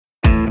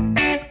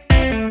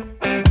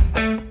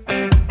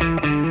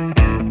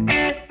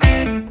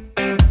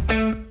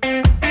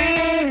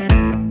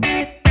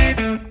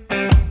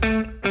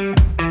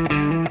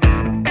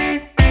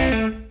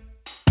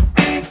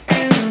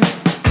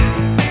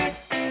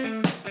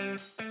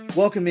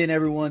Welcome in,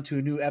 everyone, to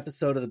a new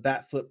episode of the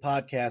Batflip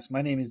Podcast.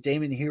 My name is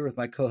Damon, here with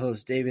my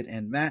co-hosts David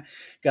and Matt.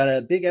 Got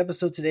a big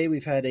episode today.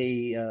 We've had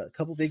a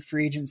couple big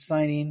free agents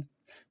signing.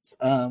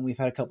 We've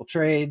had a couple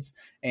trades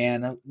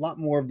and a lot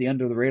more of the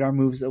under-the-radar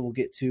moves that we'll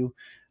get to.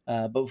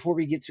 But before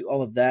we get to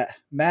all of that,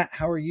 Matt,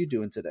 how are you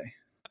doing today?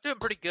 I'm doing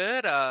pretty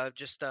good.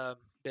 Just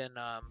been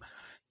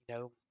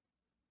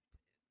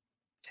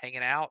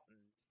hanging out and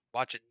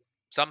watching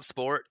some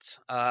sports.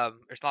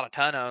 There's not a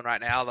ton on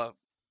right now. The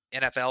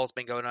NFL has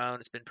been going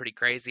on. It's been pretty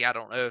crazy. I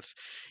don't know if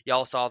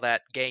y'all saw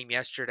that game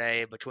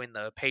yesterday between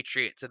the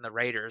Patriots and the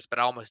Raiders, but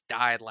I almost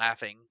died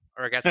laughing.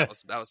 Or I guess that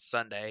was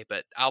Sunday,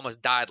 but I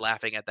almost died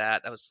laughing at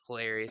that. That was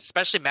hilarious,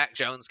 especially Mac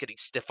Jones getting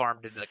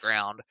stiff-armed into the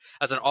ground.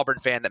 As an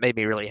Auburn fan, that made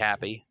me really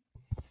happy.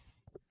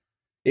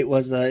 It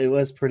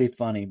was pretty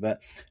funny.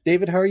 But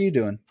David, how are you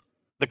doing?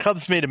 The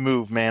Cubs made a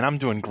move, man. I'm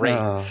doing great.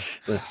 Oh,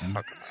 listen.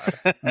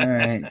 All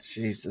right,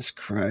 Jesus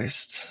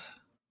Christ.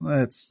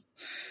 Let's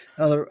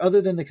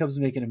other than the Cubs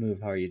making a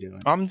move, how are you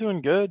doing? I'm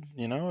doing good.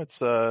 You know,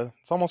 it's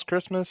almost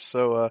Christmas,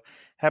 so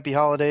happy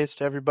holidays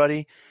to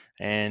everybody.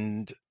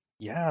 And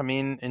yeah, I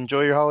mean,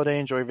 enjoy your holiday,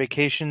 enjoy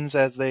vacations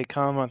as they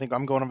come. I think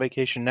I'm going on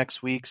vacation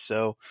next week,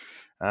 so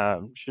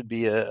should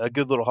be a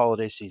good little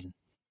holiday season.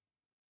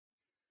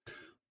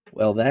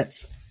 Well,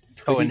 that's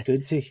pretty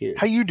good to hear.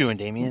 How you doing,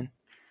 Damien?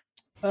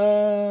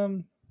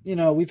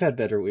 We've had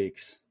better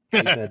weeks.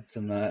 We've had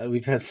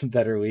some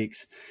better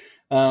weeks.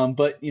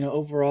 But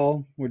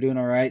overall, we're doing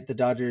all right. The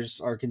Dodgers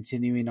are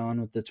continuing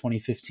on with the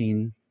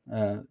 2015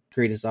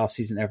 greatest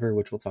offseason ever,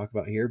 which we'll talk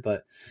about here.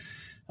 But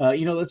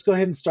let's go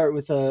ahead and start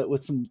with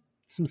some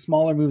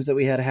smaller moves that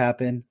we had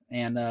happen,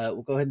 and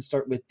we'll go ahead and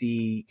start with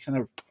the kind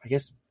of, I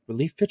guess,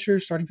 relief pitcher,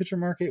 starting pitcher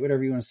market,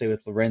 whatever you want to say,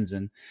 with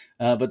Lorenzen.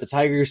 But the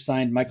Tigers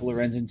signed Michael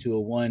Lorenzen to a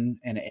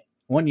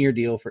 1 year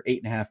deal for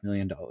 $8.5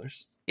 million.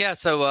 Yeah,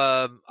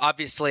 so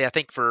obviously I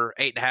think for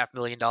 $8.5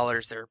 million,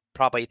 they're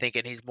probably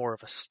thinking he's more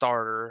of a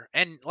starter.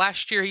 And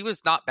last year he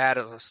was not bad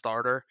as a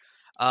starter.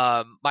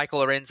 Michael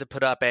Lorenzen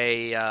put up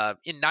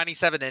in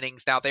 97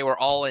 innings. Now they were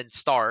all in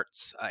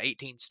starts,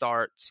 18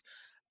 starts.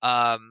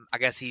 I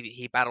guess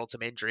he battled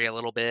some injury a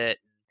little bit.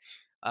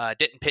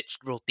 Didn't pitch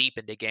real deep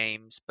into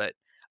games, but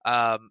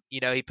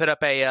he put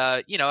up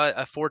a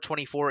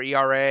 4.24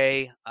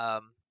 ERA.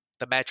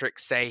 The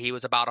metrics say he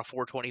was about a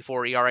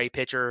 4.24 ERA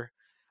pitcher.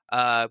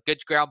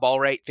 Good ground ball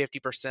rate,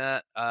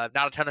 50%. Not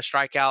a ton of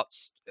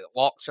strikeouts.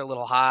 Walks are a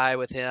little high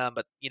with him,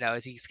 but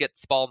as he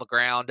gets the ball on the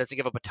ground, doesn't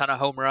give up a ton of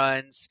home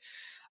runs.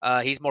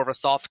 He's more of a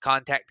soft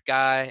contact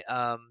guy.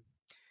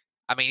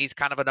 He's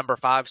kind of a number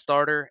 5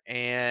 starter,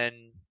 and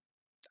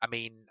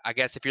I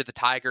guess if you're the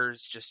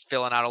Tigers, just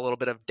filling out a little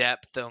bit of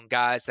depth on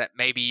guys that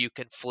maybe you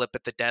can flip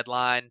at the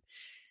deadline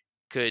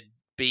could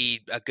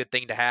be a good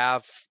thing to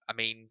have.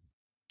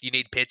 You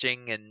need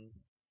pitching, and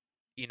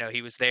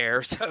he was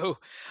there. So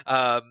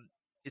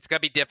it's going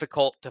to be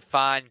difficult to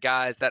find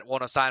guys that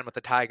want to sign with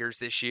the Tigers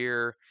this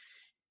year.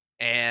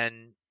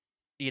 And,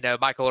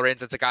 Michael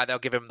Lorenzen's a guy that'll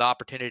give him the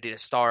opportunity to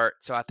start.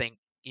 So I think,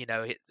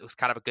 it was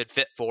kind of a good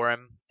fit for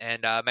him.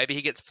 And maybe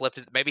he gets flipped.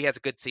 Maybe he has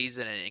a good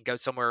season and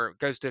goes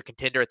to a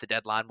contender at the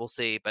deadline. We'll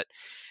see. But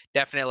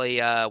definitely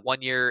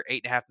 1 year,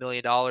 $8.5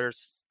 million.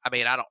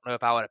 I don't know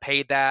if I would have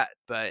paid that,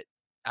 but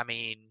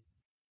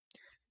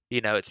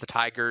it's the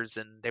Tigers,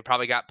 and they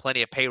probably got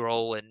plenty of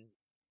payroll and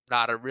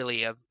not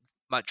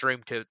much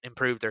room to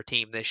improve their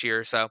team this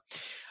year. So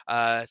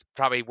it's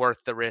probably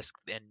worth the risk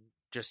and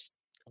just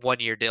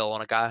 1 year deal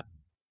on a guy.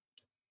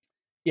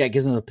 Yeah, it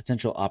gives them a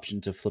potential option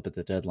to flip at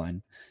the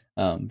deadline,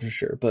 for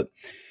sure. But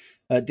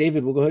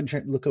David, we'll go ahead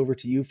and look over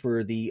to you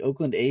for the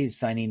Oakland A's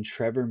signing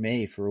Trevor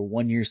May for a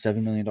 1 year,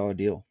 $7 million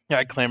deal. Yeah,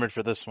 I clamored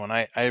for this one.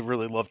 I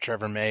really love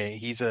Trevor May.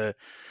 He's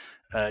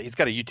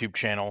got a YouTube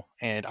channel,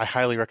 and I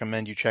highly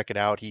recommend you check it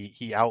out.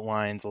 He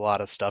outlines a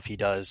lot of stuff he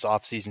does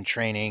off-season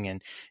training,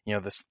 and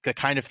the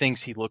kind of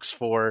things he looks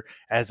for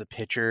as a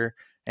pitcher,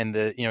 and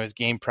his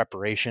game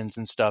preparations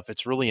and stuff.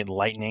 It's really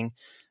enlightening.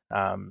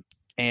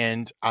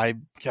 And I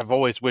have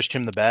always wished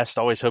him the best.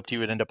 Always hoped he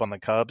would end up on the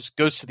Cubs.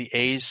 Goes to the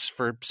A's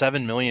for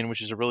 $7 million,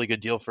 which is a really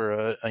good deal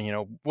for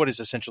what is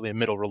essentially a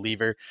middle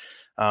reliever.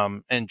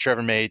 And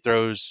Trevor May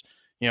throws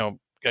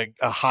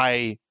a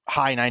high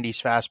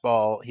 90s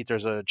fastball. He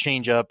throws a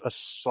changeup, a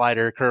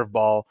slider,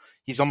 curveball.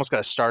 He's almost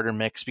got a starter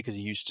mix because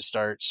he used to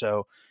start.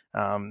 So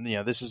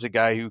this is a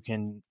guy who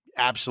can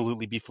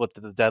absolutely be flipped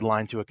at the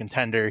deadline to a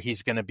contender.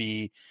 He's going to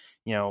be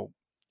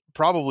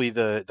probably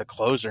the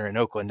closer in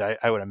Oakland.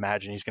 I would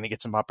imagine he's going to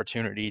get some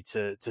opportunity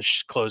to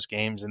close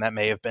games, and that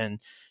may have been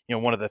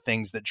one of the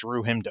things that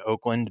drew him to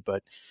Oakland.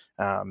 But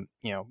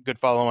good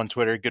follow on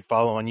Twitter, good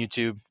follow on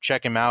YouTube.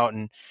 Check him out,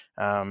 and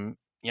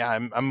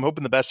I'm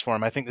hoping the best for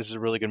him. I think this is a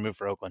really good move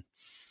for Oakland.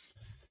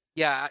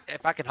 Yeah,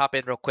 if I can hop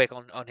in real quick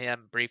on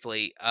him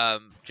briefly, I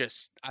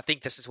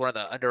think this is one of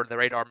the under the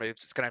radar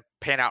moves. It's going to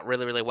pan out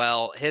really, really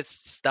well. His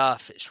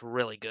stuff is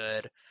really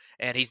good,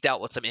 and he's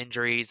dealt with some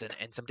injuries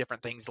and some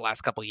different things the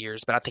last couple of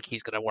years, but I think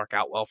he's going to work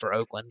out well for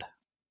Oakland.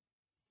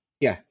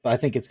 Yeah, but I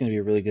think it's going to be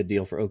a really good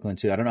deal for Oakland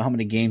too. I don't know how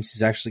many games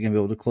he's actually going to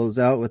be able to close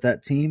out with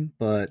that team,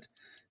 but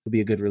he'll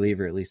be a good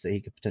reliever at least that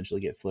he could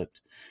potentially get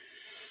flipped.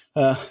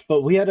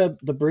 But we had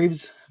the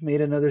Braves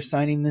made another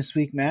signing this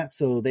week, Matt.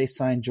 So they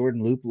signed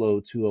Jordan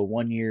Luplow to a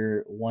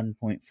 1-year,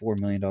 $1.4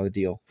 million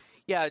deal.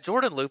 Yeah,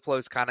 Jordan Luplow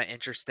is kind of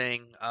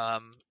interesting.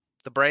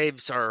 The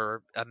Braves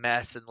are a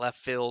mess in left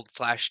field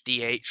 /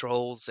 DH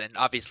roles, and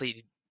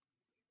obviously,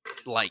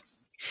 like,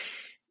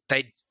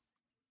 they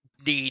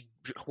need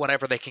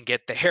whatever they can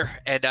get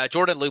there. And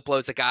Jordan Luplow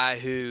is a guy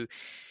who,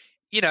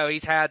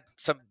 he's had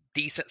some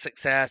decent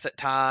success at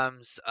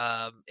times.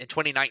 In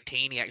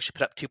 2019, he actually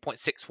put up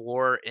 2.6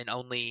 WAR in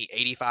only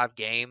 85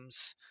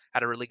 games.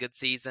 Had a really good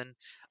season.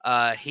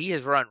 He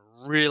has run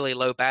really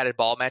low batted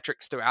ball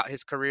metrics throughout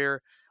his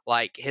career.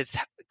 Like, his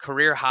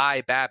career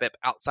high BABIP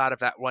outside of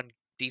that one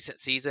decent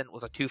season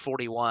was a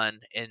 241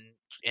 in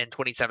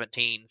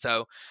 2017.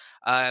 So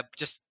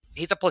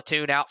he's a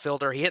platoon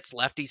outfielder. He hits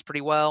lefties pretty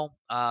well.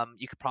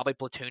 You could probably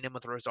platoon him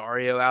with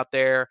Rosario out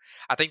there.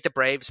 I think the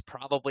Braves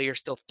probably are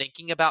still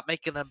thinking about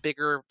making a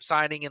bigger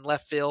signing in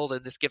left field,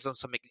 and this gives them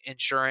some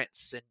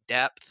insurance and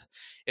depth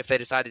if they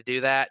decide to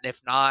do that. And if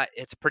not,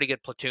 it's a pretty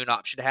good platoon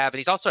option to have. And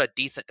he's also a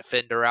decent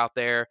defender out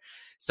there.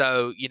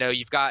 So,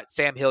 you've got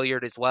Sam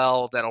Hilliard as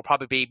well. That'll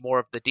probably be more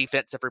of the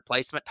defensive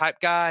replacement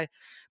type guy.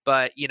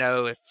 But,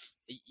 if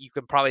you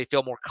can probably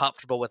feel more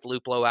comfortable with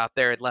Luplow out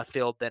there in left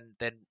field than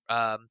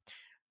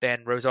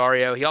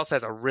Rosario. He also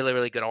has a really,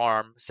 really good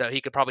arm, so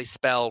he could probably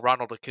spell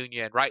Ronald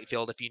Acuna in right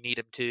field if you need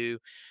him to.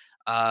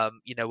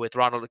 With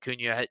Ronald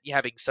Acuna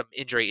having some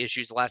injury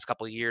issues the last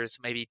couple of years,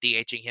 maybe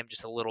DHing him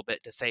just a little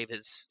bit to save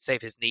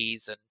his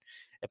knees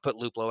and put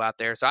Luplow out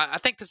there. So I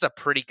think this is a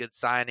pretty good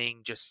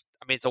signing. It's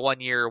a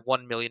 1-year,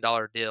 $1 million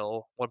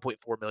deal,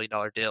 $1.4 million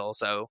deal.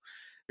 So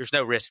there's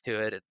no risk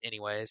to it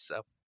anyways.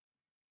 So.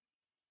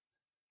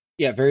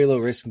 Yeah, very low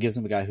risk and gives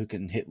him a guy who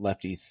can hit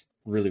lefties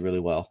really, really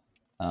well.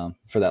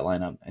 For that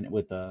lineup, and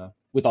with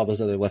all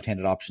those other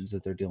left-handed options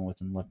that they're dealing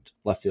with in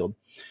left field.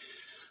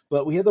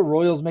 But we had the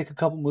Royals make a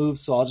couple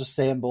moves, so I'll just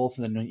say them both,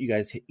 and then you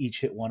guys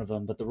each hit one of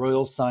them. But the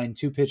Royals signed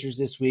 2 pitchers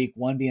this week,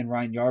 one being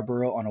Ryan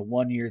Yarbrough on a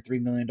 1-year,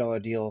 $3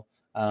 million deal,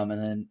 and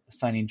then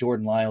signing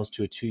Jordan Lyles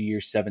to a 2-year,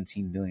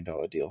 $17 million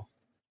deal.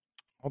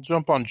 I'll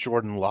jump on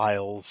Jordan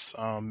Lyles,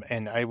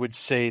 and I would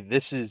say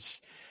this is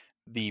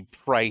the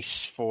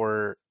price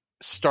for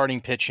starting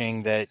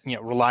pitching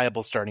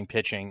reliable starting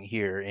pitching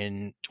here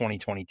in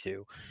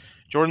 2022.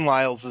 Jordan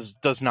Lyles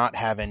does not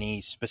have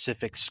any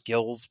specific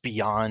skills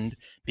beyond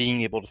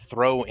being able to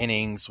throw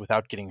innings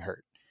without getting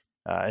hurt.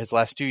 His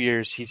last 2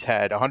 years, he's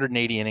had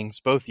 180 innings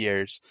both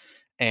years,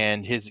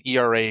 and his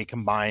ERA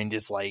combined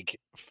is like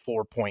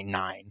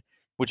 4.9,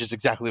 which is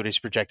exactly what he's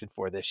projected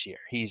for this year.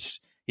 He's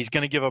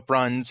going to give up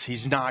runs.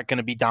 He's not going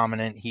to be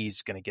dominant.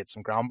 He's going to get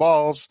some ground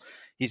balls.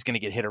 He's going to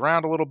get hit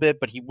around a little bit,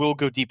 but he will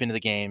go deep into the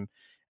game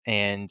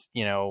and,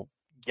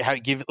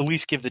 at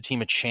least give the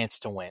team a chance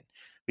to win.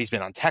 He's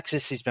been on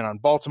Texas. He's been on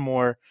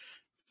Baltimore.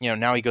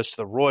 Now he goes to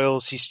the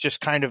Royals. He's just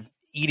kind of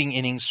eating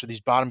innings for these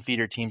bottom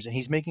feeder teams, and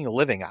he's making a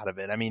living out of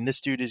it. I mean, this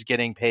dude is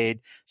getting paid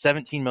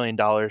 $17 million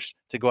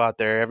to go out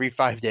there every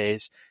 5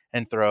 days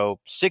and throw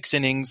 6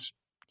 innings,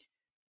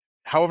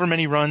 however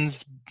many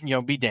runs,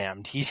 be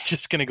damned. He's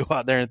just going to go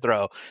out there and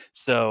throw.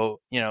 So,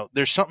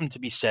 there's something to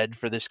be said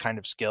for this kind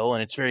of skill,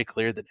 and it's very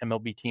clear that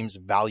MLB teams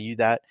value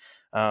that.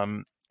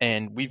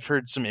 And we've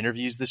heard some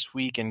interviews this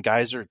week, and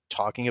guys are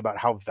talking about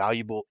how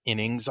valuable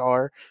innings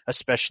are,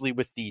 especially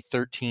with the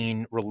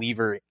 13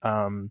 reliever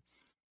rule,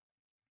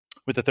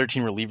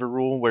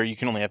 where you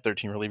can only have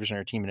 13 relievers on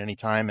your team at any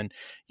time, and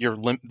your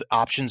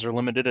options are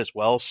limited as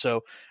well.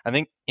 So I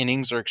think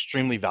innings are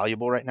extremely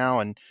valuable right now,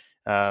 and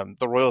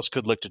the Royals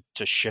could look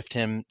to shift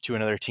him to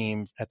another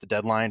team at the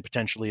deadline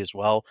potentially as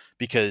well,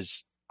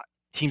 because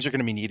teams are going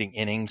to be needing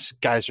innings.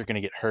 Guys are going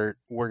to get hurt.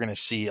 We're going to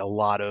see a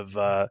lot of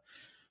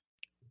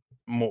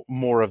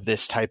more of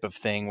this type of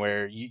thing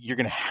where you're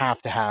going to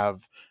have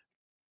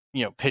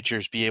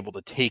pitchers be able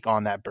to take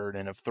on that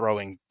burden of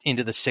throwing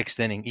into the 6th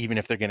inning, even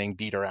if they're getting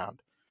beat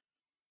around.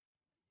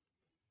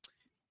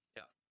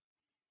 Yeah.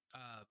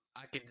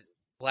 I can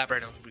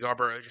elaborate on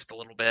Yarbrough just a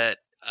little bit.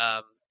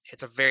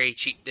 It's a very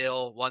cheap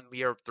deal, 1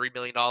 year, $3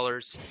 million.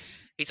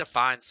 He's a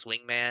fine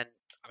swing man.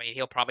 I mean,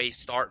 he'll probably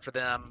start for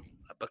them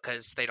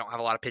because they don't have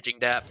a lot of pitching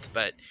depth,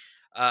 but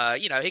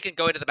he can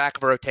go into the back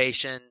of a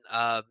rotation.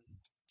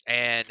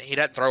 And he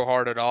doesn't throw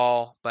hard at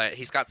all, but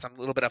he's got some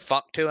little bit of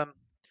funk to him.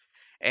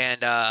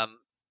 And,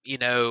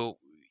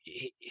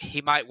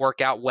 he might work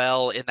out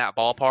well in that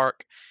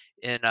ballpark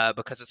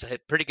because it's a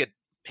pretty good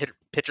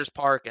pitcher's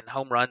park, and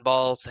home run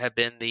balls have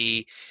been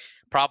the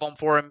problem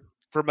for him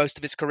for most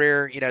of his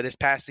career. These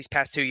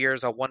past 2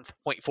 years, a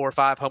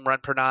 1.45 home run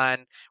per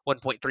 9,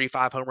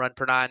 1.35 home run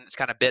per 9. It's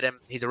kind of bit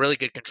him. He's a really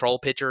good control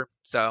pitcher.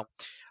 So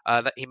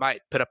he might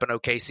put up an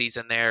okay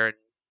season there. And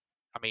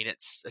I mean,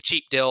 it's a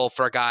cheap deal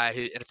for a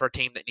guy for a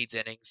team that needs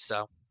innings.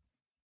 So,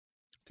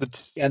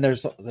 and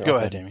go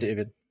ahead,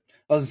 David.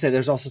 I was gonna say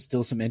there's also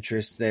still some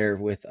interest there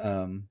with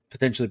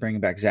potentially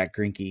bringing back Zach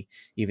Greinke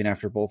even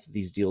after both of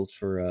these deals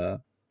for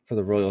for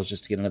the Royals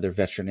just to get another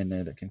veteran in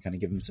there that can kind of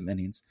give him some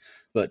innings.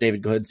 But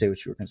David, go ahead and say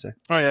what you were going to say.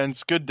 Oh yeah, and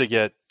it's good to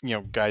get,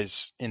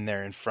 guys in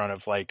there in front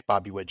of like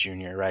Bobby Witt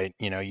Jr., right?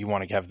 You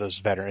want to have those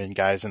veteran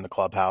guys in the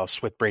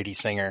clubhouse with Brady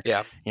Singer.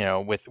 Yeah.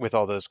 With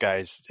all those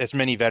guys, as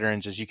many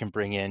veterans as you can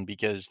bring in,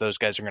 because those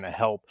guys are going to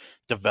help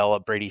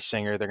develop Brady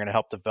Singer. They're going to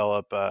help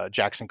develop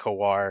Jackson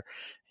Kowar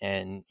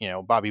and,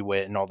 Bobby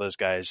Witt and all those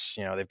guys.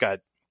 They've got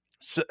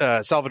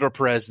Salvador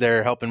Perez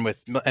there helping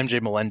with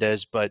MJ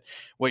Melendez, but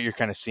what you're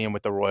kind of seeing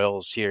with the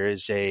Royals here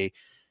is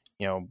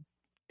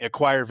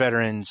acquire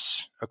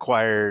veterans,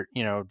 acquire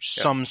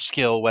some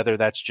skill, whether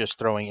that's just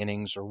throwing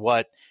innings or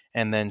what,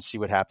 and then see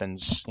what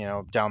happens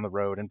down the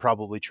road, and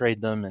probably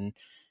trade them. And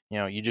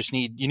you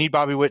need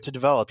Bobby Witt to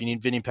develop, you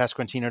need Vinny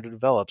Pasquantino to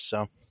develop.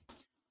 So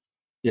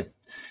yeah,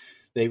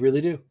 they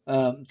really do.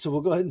 So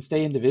we'll go ahead and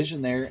stay in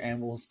division there,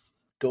 and we'll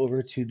go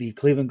over to the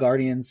Cleveland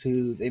Guardians,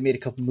 who they made a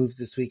couple moves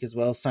this week as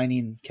well,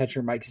 signing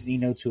catcher Mike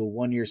Zunino to a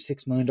 1-year,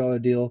 $6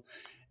 million deal,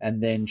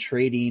 and then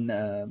trading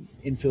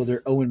infielder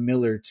Owen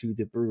Miller to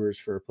the Brewers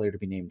for a player to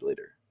be named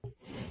later.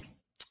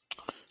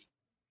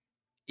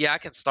 Yeah, I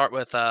can start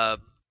with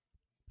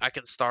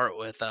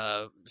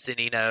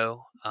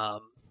Zunino.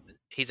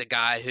 He's a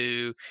guy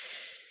who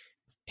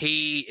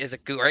he is a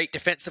great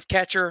defensive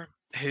catcher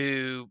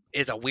who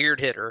is a weird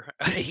hitter.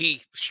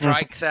 He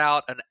strikes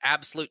out an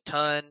absolute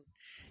ton,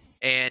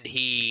 and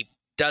he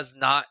does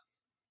not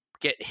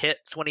get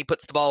hits when he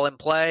puts the ball in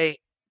play,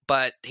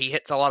 but he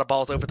hits a lot of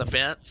balls over the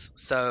fence.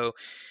 So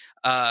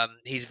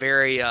he's a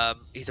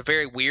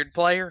very weird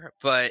player,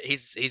 but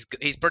he's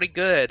pretty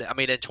good. I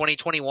mean, in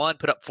 2021,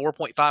 put up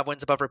 4.5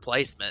 wins above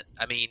replacement.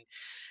 I mean,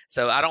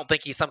 so I don't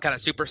think he's some kind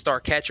of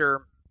superstar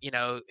catcher.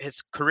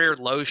 His career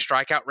low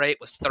strikeout rate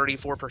was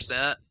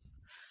 34%,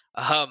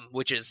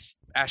 which is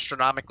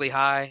astronomically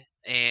high.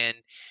 And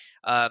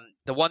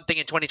the one thing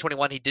in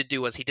 2021 he did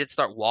do was he did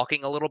start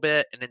walking a little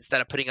bit, and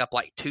instead of putting up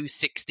like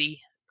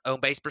 260 on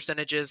base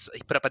percentages,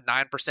 he put up a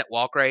 9%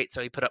 walk rate.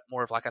 So he put up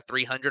more of like a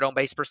 300 on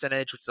base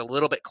percentage, which is a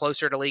little bit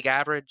closer to league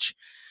average.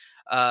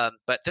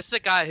 But this is a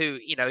guy who,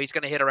 he's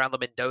going to hit around the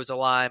Mendoza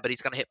line, but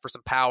he's going to hit for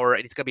some power,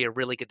 and he's going to be a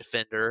really good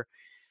defender.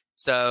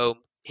 So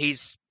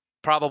he's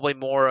probably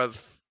more of,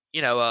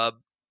 he's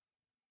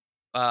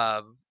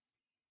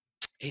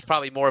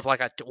probably more of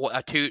like a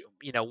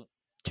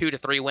 2 to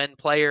 3 win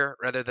player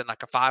rather than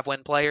like a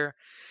 5-win player.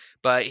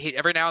 But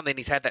every now and then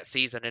he's had that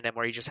season in him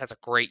where he just has a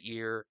great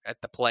year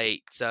at the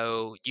plate.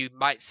 So you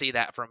might see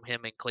that from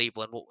him in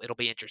Cleveland. It'll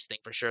be interesting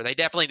for sure. They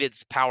definitely did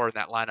some power in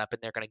that lineup,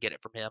 and they're going to get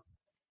it from him.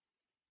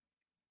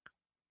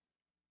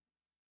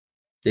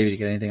 David, you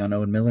got anything on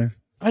Owen Miller?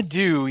 I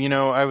do.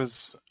 I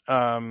was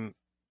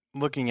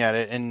looking at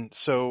it, and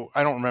so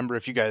I don't remember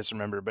if you guys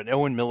remember, but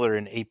Owen Miller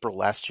in April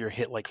last year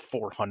hit like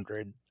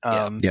 400.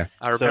 Yeah,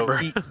 I remember.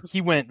 So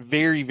he went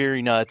very,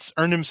 very nuts,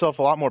 earned himself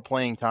a lot more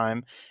playing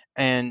time,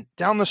 and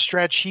down the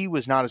stretch he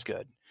was not as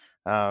good.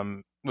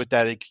 With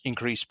that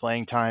increased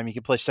playing time, he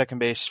could play second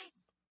base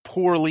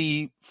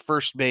poorly,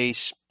 first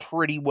base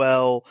pretty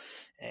well.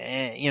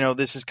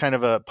 This is kind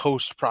of a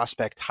post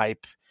prospect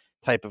type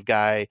of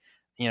guy.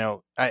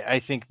 I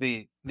think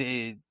the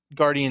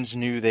Guardians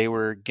knew they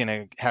were going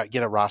to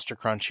get a roster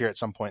crunch here at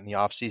some point in the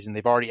offseason.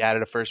 They've already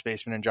added a first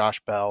baseman in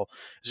Josh Bell.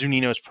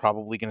 Zunino is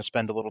probably going to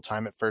spend a little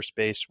time at first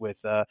base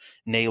with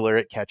Naylor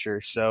at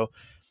catcher. So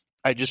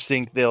I just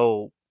think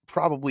they'll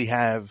probably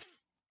have,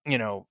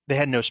 they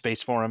had no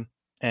space for him,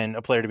 and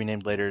a player to be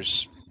named later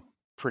is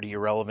pretty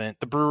irrelevant.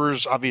 The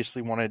Brewers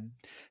obviously wanted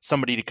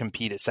somebody to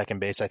compete at second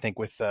base, I think,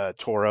 with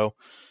Toro.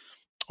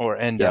 Who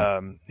was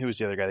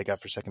the other guy they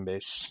got for second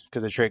base?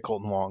 Because they traded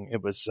Colton Wong.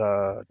 It was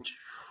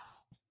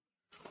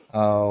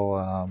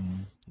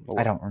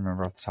I don't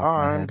remember off the top of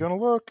my head. I'm gonna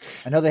look.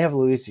 I know they have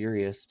Luis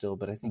Urias still,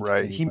 but I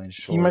think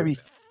he might be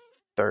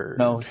third.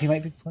 No, he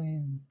might be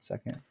playing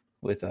second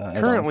with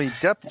currently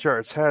depth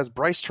charts has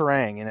Bryce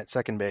Terang in at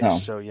second base. Oh.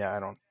 So yeah, I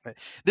don't.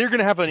 They're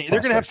gonna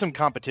have some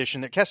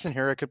competition. That Keston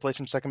Hiura could play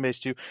some second base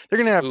too. They're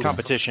gonna have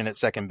competition at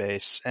second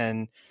base,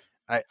 and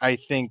I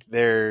think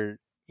they're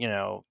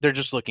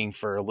just looking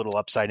for a little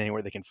upside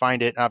anywhere they can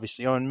find it.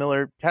 Obviously, Owen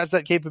Miller has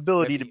that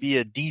capability to be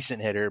a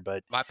decent hitter,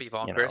 but might be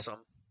Vaughn Grissom.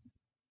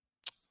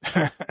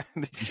 The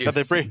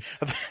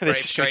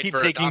Braves trade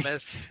for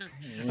Adames.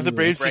 The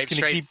Braves just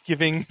going to keep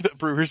giving the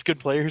Brewers good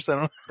players. I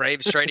don't know.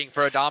 Braves trading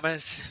for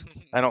Adames.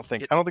 I don't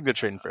think they're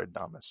trading for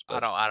Adames.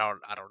 But... I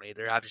don't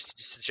either. I'm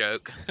just a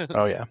joke.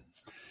 Oh yeah.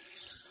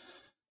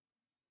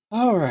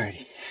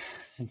 Alrighty.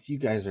 Since you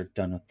guys are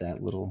done with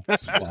that little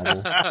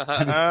squabble,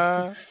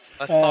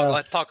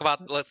 let's talk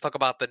about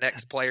the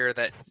next player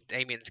that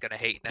Damien's going to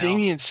hate now.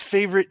 Damien's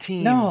favorite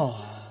team. No.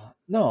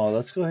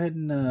 Let's go ahead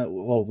and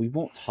we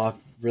won't talk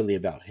really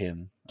about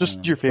him.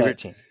 Just your favorite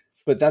team.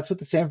 But that's with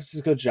the San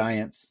Francisco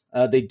Giants.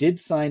 They did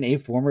sign a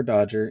former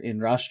Dodger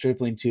in Ross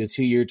Stripling to a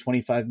 2-year,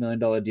 $25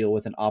 million deal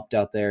with an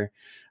opt-out there.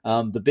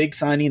 The big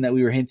signing that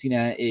we were hinting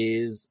at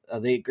is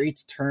they agreed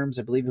to terms,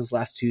 I believe it was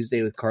last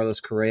Tuesday, with Carlos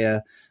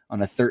Correa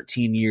on a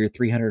 13-year,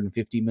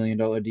 $350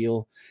 million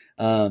deal.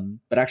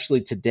 But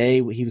actually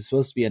today he was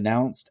supposed to be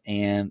announced,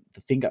 and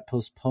the thing got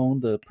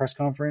postponed, the press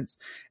conference,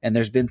 and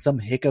there's been some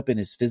hiccup in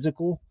his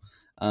physical.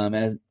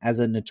 As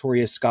a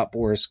notorious Scott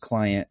Boras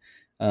client,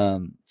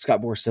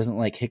 Scott Boras doesn't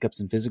like hiccups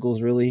in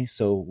physicals really,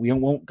 so we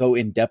won't go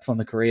in depth on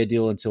the Correa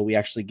deal until we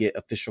actually get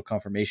official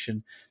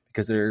confirmation,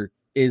 because there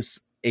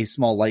is a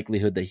small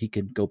likelihood that he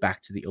could go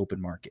back to the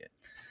open market.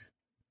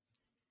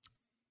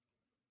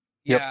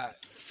 Yeah,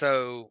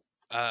 so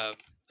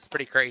it's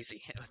pretty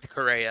crazy with the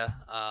Correa.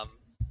 I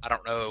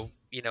don't know,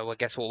 I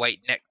guess we'll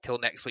wait till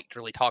next week to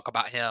really talk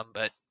about him,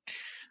 but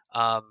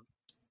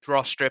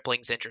Ross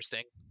Stripling's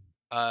interesting.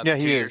 Yeah,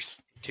 he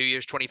is. 2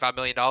 years, $25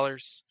 million.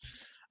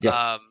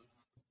 Yeah.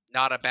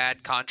 Not a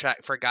bad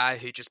contract for a guy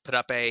who just put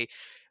up a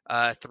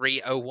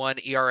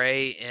 3.01 ERA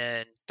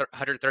in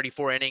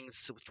 134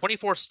 innings,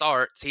 24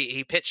 starts.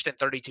 He pitched in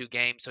 32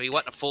 games, so he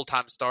wasn't a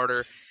full-time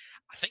starter.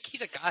 I think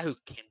he's a guy who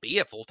can be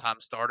a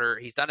full-time starter.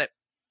 He's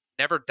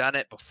never done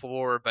it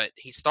before, but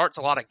he starts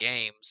a lot of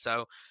games.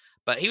 So,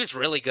 but he was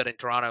really good in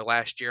Toronto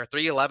last year,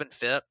 3.11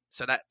 FIP.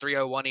 So that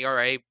 3.01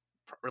 ERA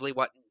really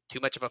wasn't too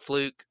much of a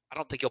fluke. I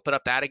don't think he'll put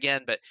up that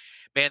again, but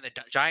man, the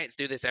Giants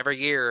do this every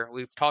year.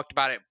 We've talked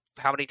about it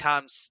how many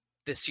times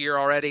this year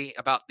already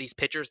about these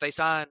pitchers they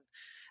sign.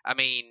 I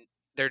mean,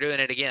 they're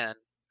doing it again.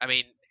 I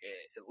mean,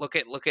 look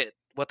at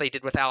what they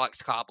did with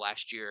Alex Cobb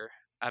last year.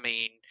 I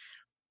mean,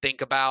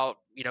 think about,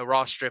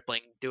 Ross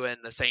Stripling doing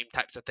the same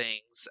types of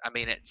things. I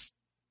mean,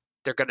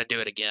 they're going to do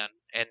it again,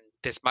 and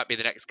this might be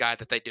the next guy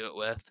that they do it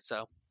with.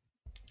 So,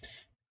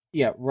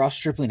 yeah, Ross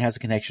Stripling has a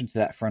connection to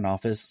that front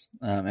office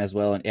as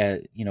well. And,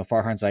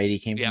 Farhan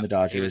Zaidi came from the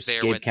Dodgers.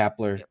 Gabe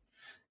Kapler. Yep.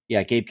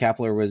 Yeah, Gabe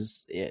Kapler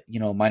was, a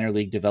minor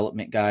league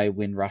development guy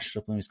when Ross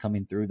Stripling was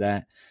coming through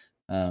that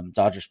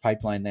Dodgers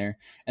pipeline there.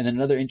 And then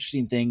another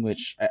interesting thing,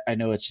 which I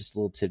know it's just a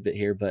little tidbit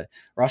here, but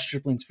Ross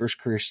Stripling's first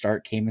career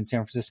start came in San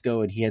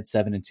Francisco, and he had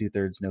 7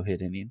 2/3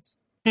 no-hit innings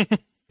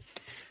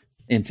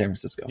in San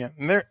Francisco. Yeah,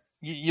 and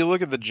you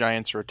look at the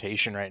Giants'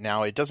 rotation right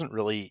now, it doesn't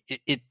really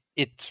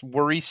it's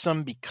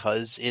worrisome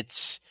because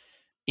it's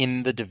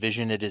in the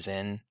division it is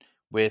in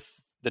with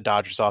the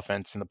Dodgers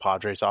offense and the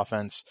Padres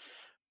offense.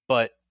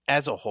 But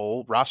as a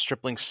whole, Ross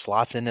Stripling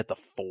slots in at the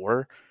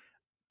 4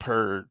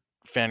 per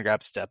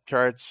FanGraphs depth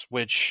charts,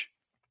 which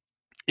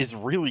is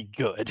really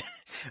good.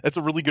 That's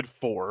a really good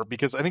 4,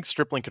 because I think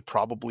Stripling could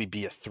probably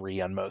be a 3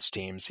 on most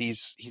teams.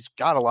 He's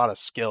got a lot of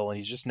skill, and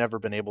he's just never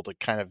been able to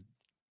kind of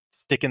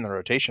stick in the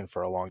rotation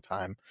for a long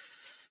time.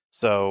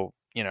 So,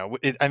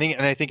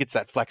 I think it's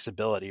that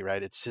flexibility,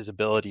 right? It's his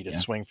ability to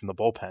swing from the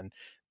bullpen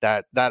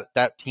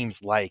that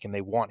teams like, and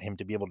they want him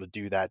to be able to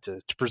do that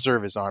to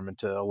preserve his arm and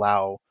to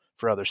allow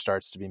for other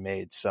starts to be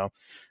made. So,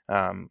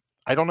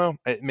 I don't know.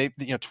 Maybe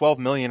 $12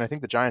 million. I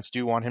think the Giants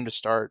do want him to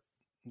start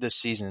this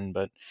season,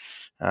 but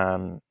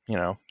that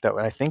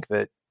I think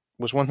that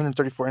was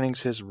 134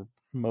 innings his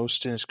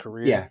most in his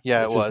career.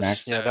 Yeah, it was.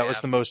 Max. Yeah, that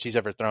was the most he's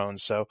ever thrown.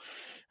 So,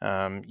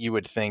 you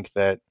would think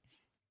that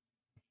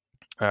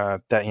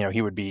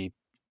he would be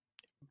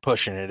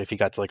pushing it if he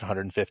got to like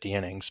 150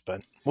 innings,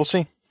 but we'll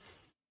see.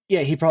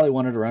 Yeah, he probably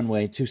wanted a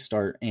runway to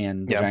start,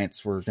 and the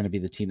Giants were going to be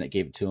the team that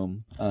gave it to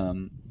him.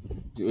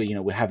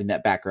 Having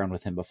that background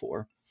with him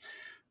before.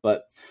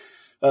 But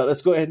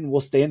let's go ahead and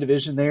we'll stay in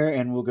division there,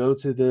 and we'll go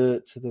to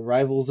the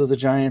rivals of the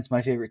Giants.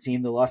 My favorite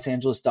team, the Los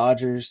Angeles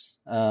Dodgers.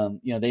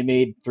 They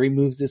made 3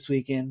 moves this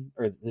week, and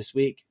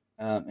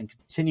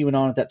continuing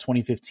on with that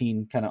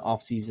 2015 kind of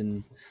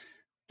offseason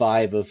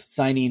vibe of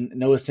signing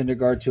Noah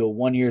Syndergaard to a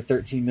 1-year,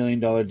 $13 million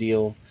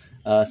deal,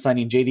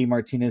 signing JD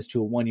Martinez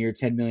to a 1-year,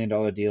 $10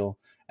 million deal.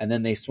 And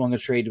then they swung a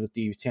trade with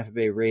the Tampa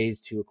Bay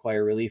Rays to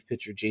acquire relief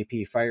pitcher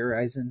JP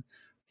Feyereisen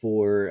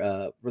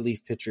for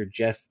relief pitcher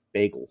Jeff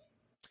Bagel.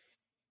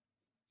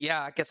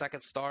 Yeah, I guess I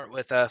could start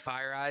with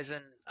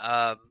Feyereisen.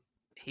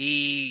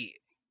 He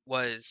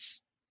got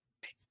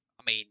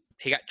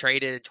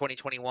traded in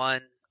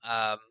 2021.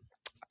 I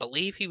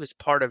believe he was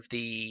part of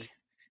the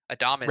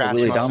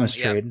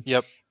Adames trade.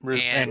 Yep,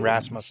 and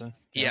Rasmussen.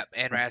 Yep,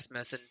 and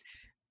Rasmussen.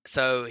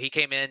 So he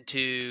came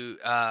into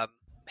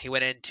he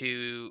went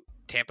into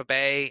Tampa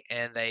Bay,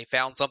 and they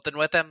found something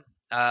with him.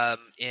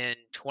 In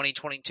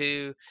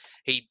 2022,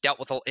 he dealt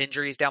with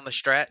injuries down the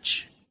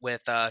stretch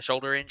with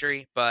shoulder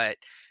injury, but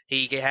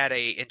he had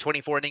in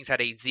 24 innings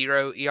had a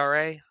 0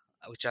 ERA,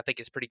 which I think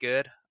is pretty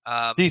good.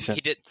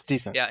 Decent. It's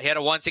decent. Yeah, he had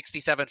a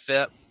 167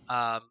 FIP,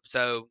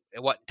 so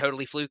it wasn't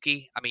totally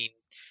fluky. I mean,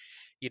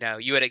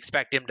 you would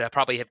expect him to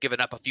probably have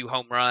given up a few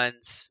home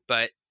runs,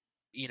 but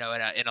in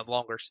a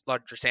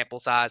larger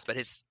sample size. But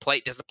his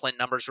plate discipline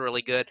numbers are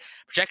really good.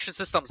 Projection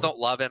systems don't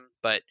love him,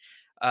 but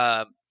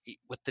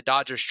with the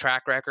Dodgers'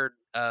 track record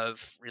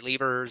of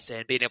relievers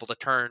and being able to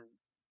turn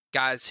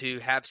guys who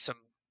have some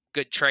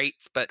good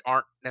traits, but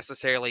aren't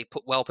necessarily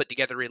well put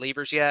together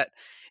relievers yet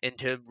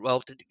into well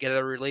put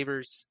together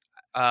relievers,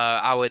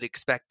 I would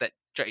expect that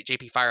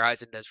JP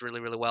Fireeisen does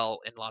really, really well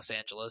in Los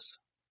Angeles.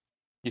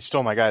 You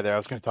stole my guy there. I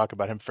was going to talk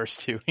about him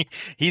first too.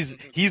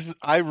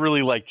 I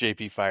really like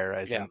JP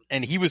Fireeisen,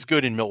 and he was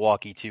good in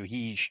Milwaukee too.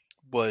 He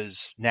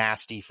was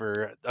nasty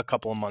for a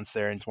couple of months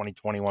there in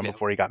 2021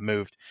 before he got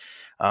moved.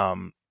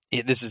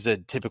 This is a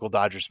typical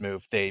Dodgers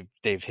move. They've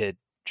hit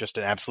just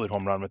an absolute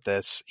home run with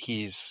this.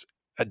 He's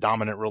a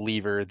dominant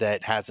reliever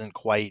that hasn't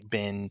quite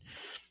been,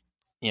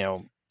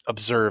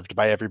 observed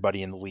by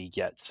everybody in the league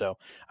yet. So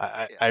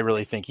I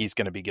really think he's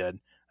going to be good.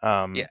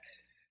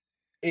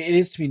 It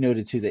is to be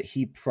noted too that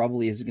he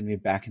probably isn't going to be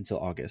back until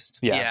August.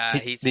 Yeah,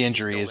 the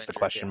injury is the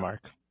question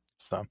mark.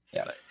 So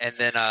and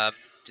then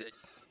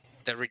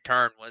the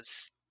return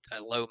was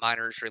a low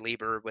minors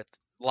reliever with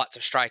lots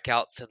of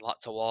strikeouts and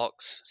lots of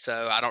walks.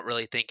 So I don't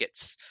really think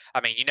it's.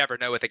 I mean, you never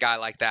know with a guy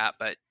like that,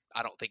 but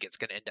I don't think it's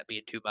going to end up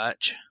being too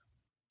much.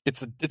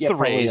 It's the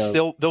Rays.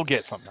 They'll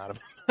get something out of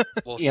him.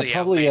 We'll see,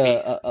 probably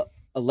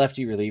a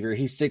lefty reliever.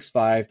 He's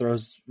 6'5",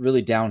 throws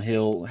really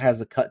downhill, has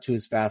a cut to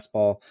his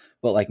fastball,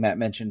 but like Matt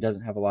mentioned,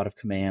 doesn't have a lot of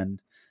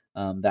command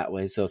that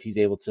way. So if he's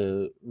able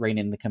to rein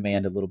in the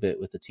command a little bit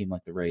with a team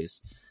like the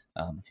Rays,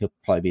 he'll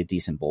probably be a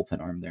decent bullpen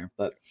arm there.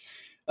 But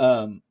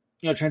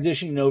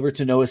transitioning over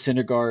to Noah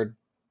Syndergaard,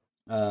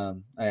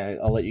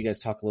 I'll let you guys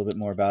talk a little bit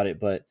more about it.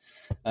 But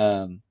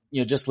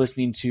just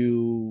listening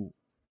to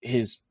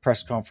his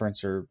press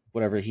conference or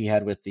whatever he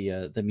had with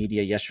the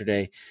media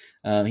yesterday,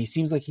 he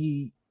seems like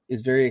he is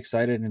very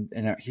excited,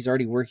 and he's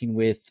already working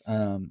with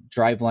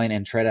Driveline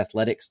and Tread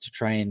Athletics to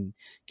try and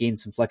gain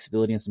some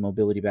flexibility and some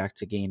mobility back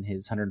to gain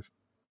his 100,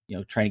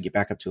 trying to get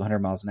back up to 100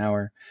 miles an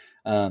hour.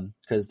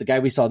 Because the guy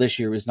we saw this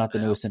year was not the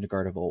Noah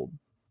Syndergaard of old.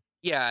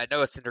 Yeah,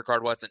 Noah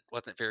Syndergaard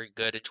wasn't very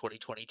good in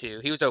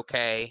 2022. He was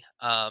okay,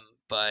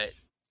 but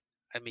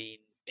I mean,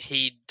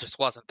 he just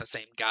wasn't the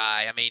same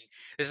guy. I mean,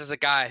 this is a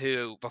guy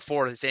who,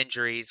 before his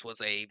injuries,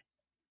 was a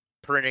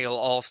perennial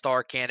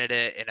all-star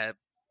candidate and a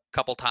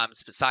couple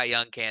times Cy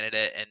Young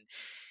candidate, and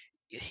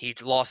he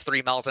lost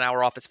 3 miles an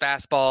hour off his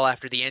fastball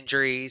after the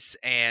injuries,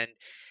 and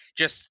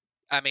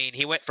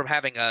he went from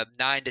having a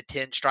 9 to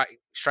 10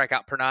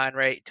 strikeout per 9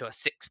 rate to a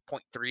 6.3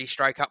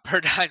 strikeout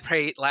per 9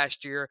 rate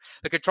last year.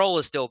 The control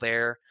is still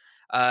there,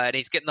 and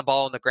he's getting the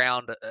ball on the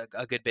ground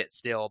a good bit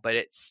still, but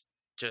it's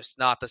just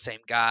not the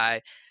same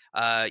guy.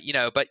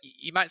 But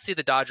you might see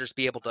the Dodgers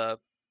be able to,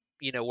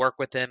 work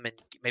with him and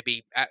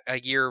maybe a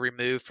year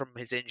removed from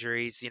his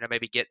injuries,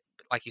 maybe get,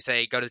 like you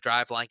say, go to the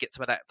Driveline, get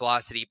some of that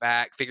velocity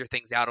back, figure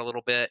things out a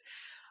little bit.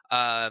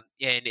 And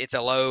it's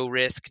a low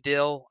risk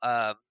deal.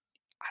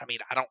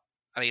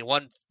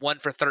 One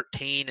for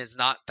 13 is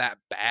not that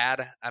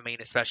bad. I mean,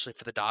 especially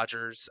for the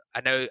Dodgers.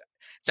 I know it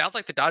sounds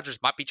like the Dodgers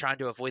might be trying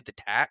to avoid the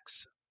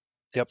tax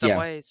in some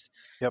ways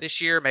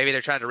this year. Maybe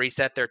they're trying to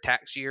reset their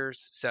tax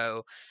years.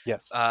 So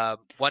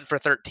 1 for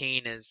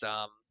 13 is,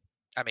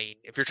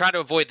 if you're trying to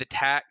avoid the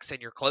tax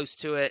and you're close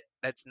to it,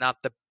 that's not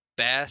the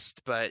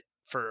best, but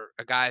for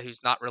a guy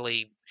who's not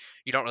really,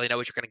 you don't really know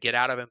what you're going to get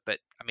out of him, but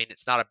I mean,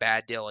 it's not a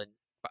bad deal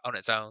on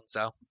its own.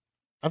 So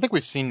I think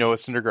we've seen Noah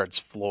Syndergaard's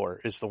floor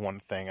is the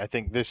one thing. I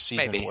think this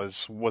season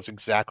was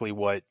exactly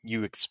what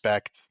you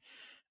expect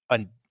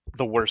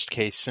the worst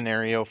case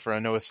scenario for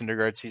a Noah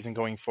Syndergaard season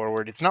going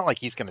forward. It's not like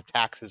he's going to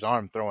tax his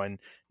arm throwing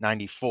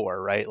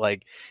 94, right?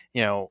 Like,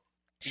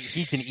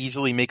 he can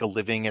easily make a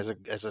living as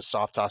a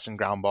soft toss and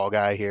ground ball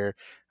guy here.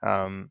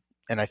 And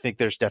I think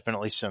there's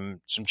definitely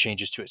some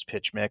changes to his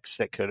pitch mix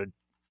that could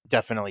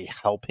definitely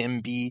help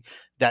him be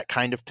that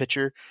kind of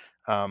pitcher.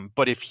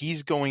 But if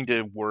he's going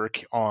to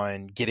work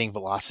on getting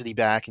velocity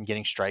back and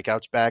getting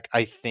strikeouts back,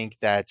 I think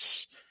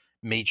that's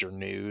major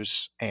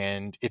news.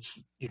 And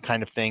it's the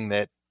kind of thing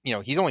that,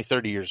 he's only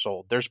 30 years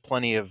old. There's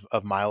plenty of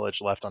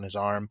mileage left on his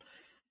arm.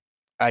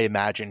 I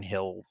imagine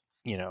he'll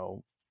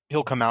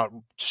come out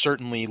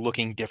certainly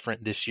looking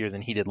different this year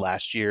than he did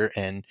last year.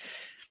 And,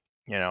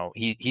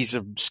 he's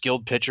a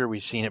skilled pitcher.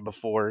 We've seen it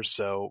before.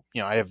 So,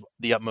 I have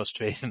the utmost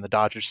faith in the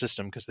Dodgers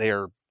system because they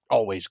are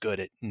always good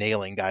at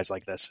nailing guys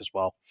like this as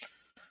well.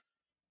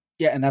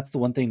 Yeah, and that's the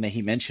one thing that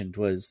he mentioned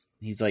was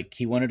he's like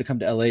he wanted to come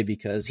to LA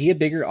because he had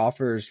bigger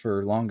offers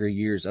for longer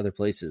years other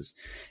places.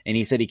 And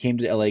he said he came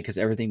to LA because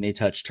everything they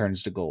touch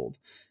turns to gold.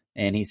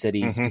 And he said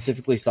he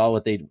specifically saw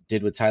what they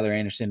did with Tyler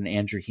Anderson and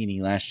Andrew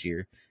Heaney last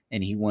year,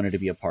 and he wanted to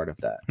be a part of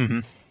that.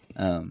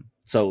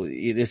 So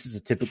this is a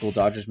typical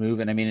Dodgers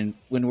move. And I mean,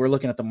 when we're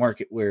looking at the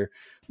market where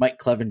Mike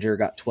Clevenger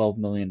got $12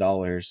 million,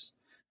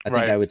 I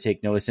think I would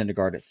take Noah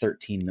Syndergaard at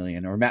 $13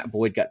 million, or Matt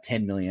Boyd got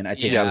 $10 million. I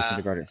take Noah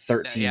Syndergaard at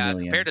 $13 million.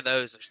 Compared to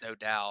those, there's no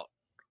doubt.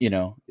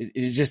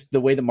 It's just the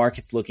way the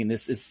market's looking.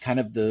 This is kind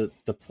of the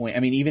point.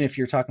 I mean, even if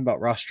you're talking about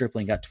Ross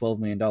Stripling got $12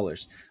 million,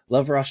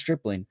 love Ross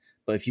Stripling,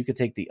 but if you could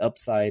take the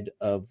upside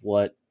of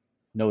what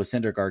Noah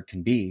Syndergaard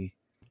can be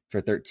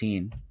for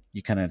 13,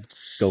 you kind of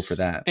go for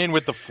that. And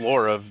with the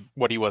floor of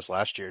what he was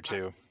last year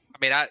too. I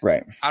mean,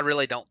 I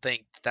really don't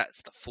think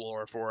that's the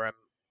floor for him.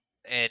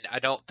 and I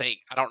don't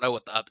know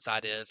what the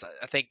upside is.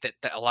 I think that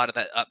a lot of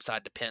that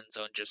upside depends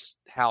on just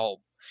how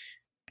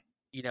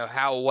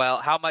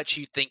how much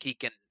you think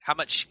how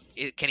much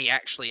can he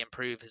actually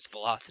improve his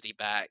velocity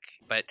back.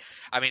 But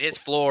I mean, his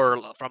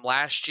floor from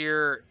last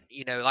year,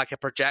 like the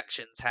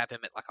projections have him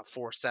at like a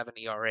 4.7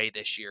 ERA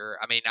this year.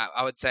 I mean,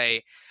 I would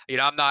say,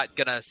 I'm not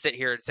gonna sit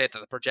here and say that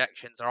the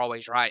projections are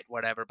always right,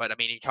 whatever. But I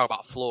mean, you talk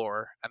about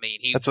floor. I mean,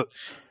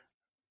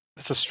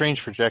 that's a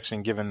strange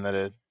projection given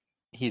that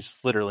he's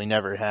literally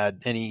never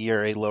had any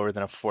ERA lower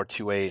than a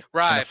 4.28.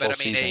 Right, but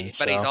I mean,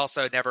 season, he's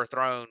also never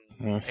thrown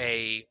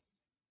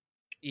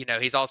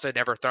he's also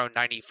never thrown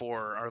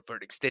 94 over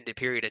an extended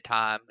period of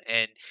time.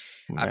 And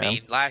I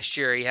mean, last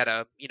year he had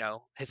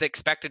his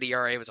expected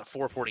ERA was a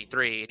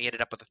 4.43 and he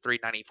ended up with a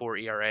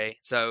 3.94 ERA.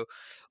 So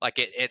like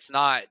it's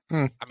not,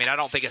 I mean, I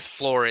don't think his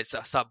floor is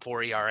a sub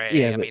 4 ERA.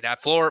 Yeah, I mean,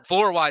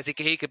 floor wise, he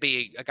could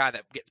be a guy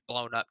that gets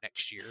blown up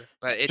next year,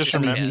 but it just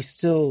remember,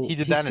 he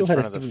did that in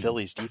front of the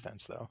Phillies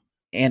defense though.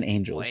 And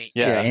Angels.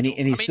 And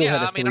he still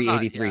had a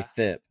 383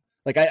 FIP.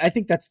 Like I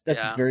think that's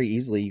very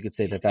easily you could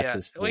say that's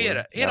his floor. Well,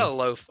 he had a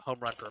low home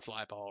run per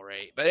fly ball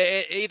rate, but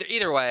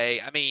either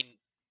way, I mean,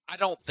 I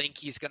don't think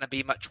he's going to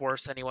be much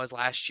worse than he was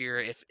last year.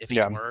 If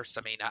he's worse,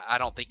 I mean, I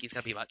don't think he's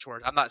going to be much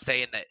worse. I'm not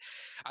saying that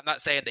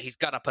he's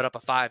going to put up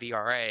a 5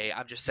 ERA.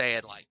 I'm just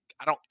saying like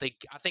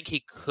I think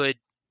it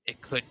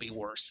could be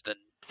worse than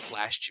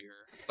last year,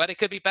 but it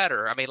could be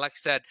better. I mean, like I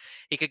said,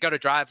 he could go to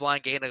drive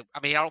line gain. I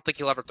mean, I don't think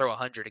he'll ever throw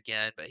 100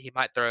 again, but he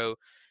might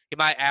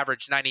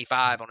average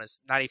 95 on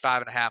his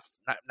 95 and a half,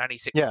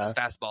 96 on his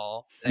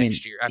fastball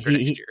next year. I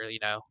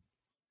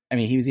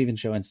mean, he was even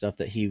showing stuff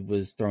that he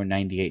was throwing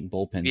 98 in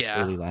bullpens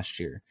early last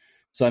year.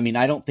 So, I mean,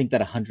 I don't think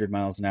that 100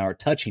 miles an hour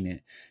touching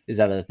it is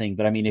out of the thing.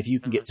 But, I mean, if you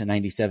can get to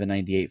 97,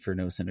 98 for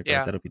no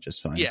Syndergaard, that'll be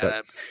just fine.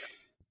 Yeah.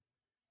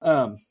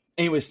 But,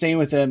 anyway, staying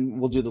with them,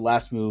 we'll do the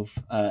last move.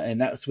 And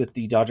that was with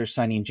the Dodgers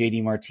signing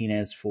JD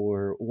Martinez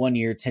for 1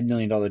 year, $10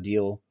 million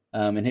deal.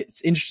 And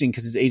it's interesting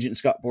because his agent,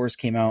 Scott Boras,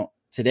 came out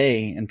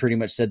today and pretty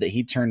much said that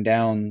he turned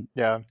down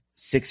 $6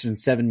 and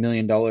 $7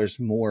 million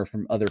more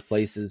from other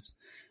places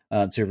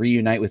to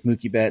reunite with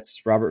Mookie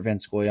Betts, Robert Van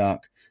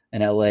Scoyoc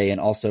in LA,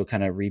 and also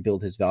kind of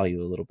rebuild his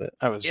value a little bit.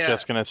 I was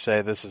just going to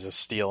say this is a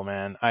steal,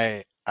 man.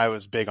 I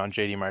was big on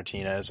JD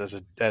Martinez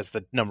as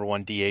the number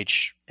one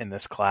DH in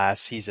this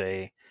class. He's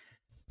a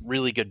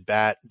really good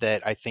bat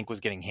that I think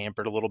was getting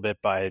hampered a little bit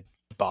by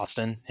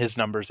Boston. His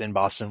numbers in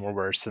Boston were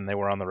worse than they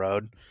were on the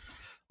road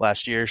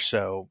last year.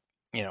 So,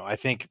 I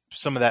think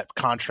some of that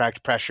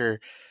contract pressure,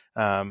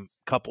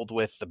 coupled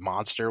with the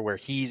monster where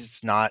he's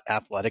not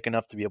athletic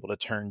enough to be able to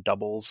turn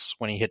doubles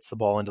when he hits the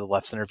ball into the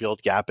left center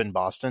field gap in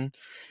Boston.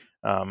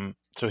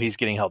 So he's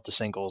getting held to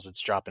singles. It's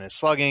dropping his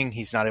slugging.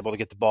 He's not able to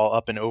get the ball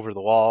up and over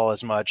the wall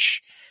as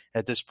much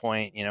at this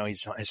point.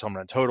 His home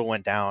run total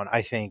went down.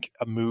 I think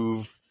a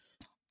move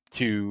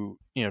to,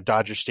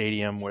 Dodger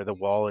Stadium where the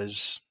wall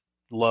is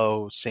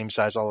low, same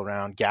size all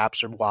around,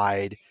 gaps are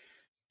wide.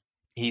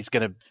 He's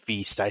going to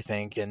feast, I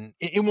think, and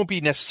it won't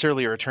be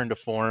necessarily a return to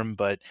form,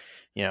 but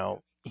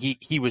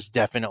he was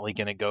definitely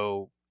going to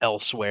go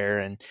elsewhere,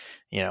 and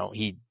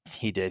he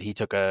did. He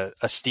took a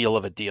steal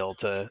of a deal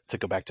to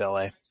go back to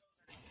LA.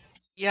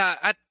 Yeah,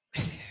 I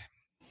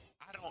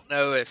don't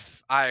know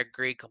if I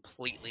agree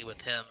completely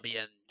with him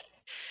being.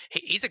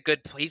 He's a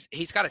good.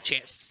 He's got a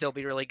chance to still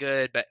be really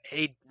good, but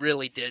he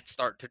really did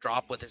start to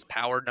drop with his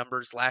power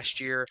numbers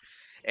last year,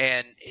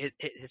 and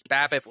his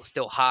BABIP was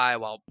still high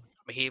while.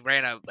 He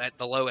ran at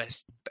the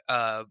lowest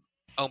on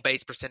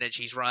base percentage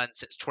he's run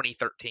since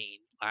 2013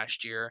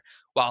 last year,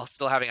 while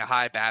still having a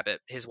high BABIP.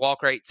 His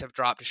walk rates have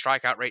dropped. His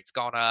strikeout rate's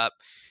gone up.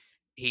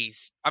 He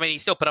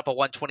still put up a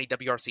 120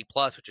 WRC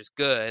plus, which is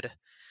good.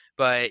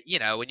 But,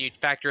 when you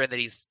factor in that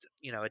he's,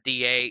 a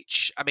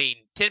DH, I mean,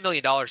 $10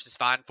 million is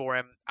fine for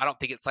him. I don't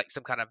think it's like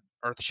some kind of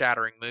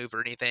earth-shattering move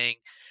or anything.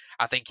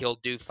 I think he'll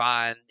do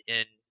fine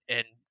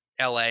in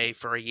LA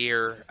for a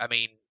year. I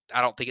mean,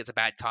 I don't think it's a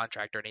bad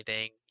contract or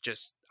anything.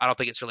 Just, I don't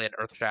think it's really an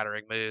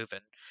earth-shattering move.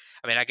 And,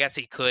 I mean, I guess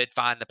he could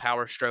find the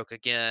power stroke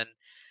again.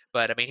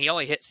 But, I mean, he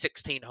only hit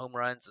 16 home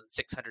runs and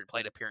 600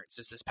 plate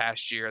appearances this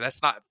past year.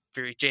 That's not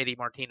very JD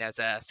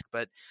Martinez-esque.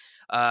 But,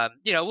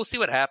 we'll see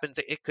what happens.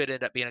 It could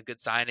end up being a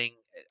good signing.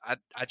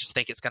 I just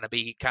think it's going to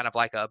be kind of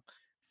like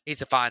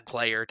he's a fine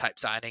player type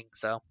signing.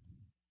 So.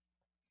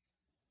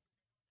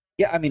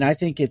 Yeah, I mean, I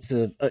think it's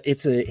a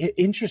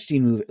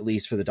interesting move, at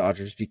least for the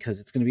Dodgers, because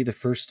it's going to be the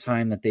first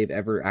time that they've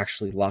ever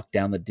actually locked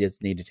down the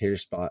designated hitter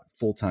spot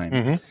full time.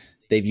 Mm-hmm.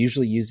 They've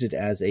usually used it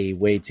as a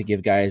way to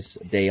give guys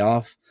a day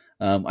off.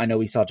 I know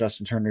we saw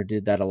Justin Turner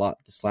did that a lot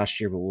this last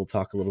year, but we'll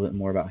talk a little bit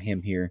more about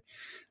him here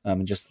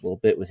in just a little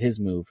bit with his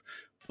move.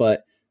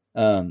 But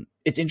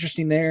it's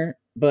interesting there.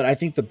 But I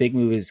think the big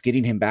move is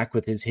getting him back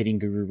with his hitting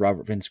guru,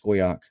 Robert Van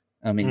Scoyoc.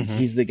 I mean,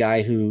 he's the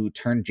guy who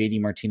turned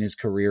JD Martinez's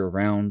career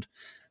around.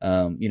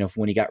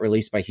 When he got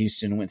released by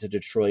Houston and went to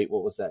Detroit,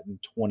 what was that in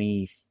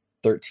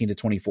 2013 to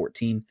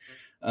 2014?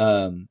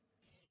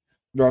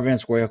 Robert Van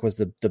Scoyoc was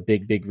the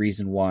big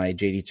reason why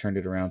JD turned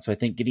it around. So I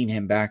think getting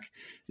him back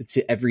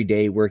to every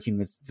day working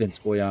with Van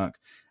Scoyoc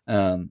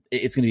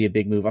It's going to be a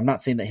big move. I'm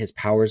not saying that his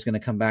power is going to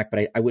come back,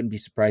 but I wouldn't be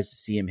surprised to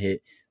see him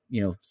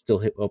still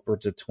hit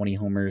upwards of 20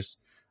 homers,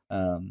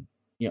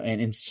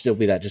 and still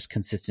be that just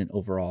consistent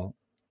overall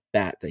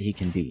bat that he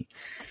can be.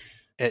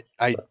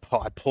 I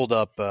pulled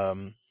up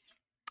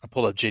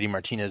JD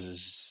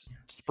Martinez's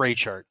spray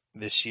chart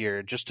this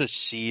year just to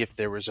see if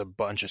there was a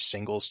bunch of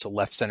singles to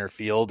left center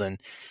field, and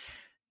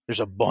there's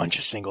a bunch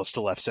of singles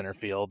to left center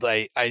field.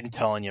 I'm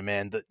telling you,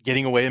 man, that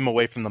getting him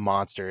away from the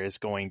monster is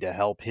going to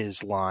help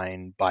his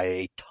line by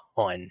a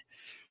ton.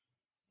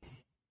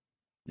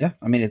 Yeah,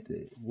 I mean,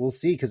 we'll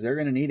see, because they're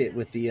going to need it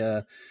with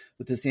the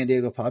San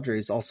Diego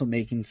Padres also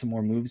making some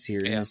more moves here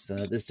in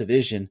this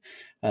division.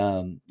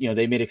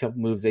 They made a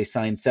couple moves. They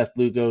signed Seth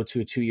Lugo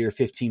to a 2-year,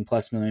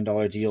 $15+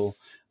 million deal,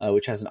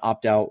 which has an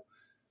opt out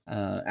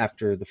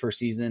after the first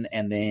season,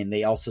 and then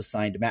they also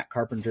signed Matt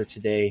Carpenter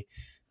today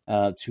to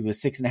a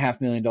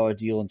 $6.5 million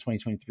deal in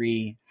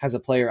 2023. Has a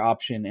player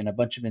option and a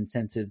bunch of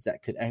incentives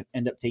that could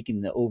end up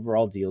taking the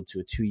overall deal to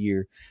a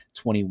 2-year,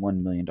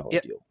 $21 million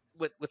deal.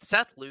 With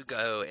Seth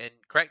Lugo, and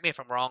correct me if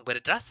I'm wrong,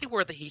 but did I see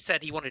where he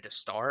said he wanted to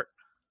start?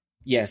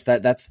 Yes,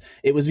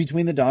 it was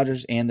between the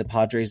Dodgers and the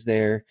Padres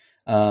there,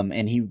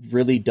 and he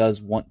really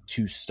does want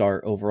to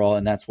start overall,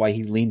 and that's why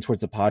he leaned towards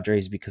the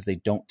Padres, because they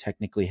don't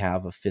technically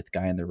have a fifth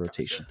guy in their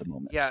rotation at the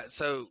moment. Yeah,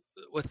 so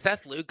with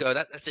Seth Lugo,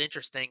 that's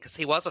interesting, because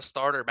he was a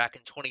starter back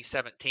in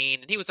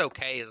 2017, and he was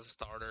okay as a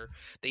starter.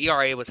 The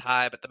ERA was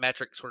high, but the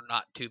metrics were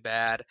not too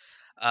bad.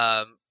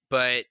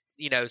 But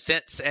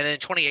and in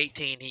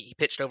 2018 he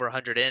pitched over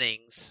 100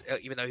 innings,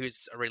 even though he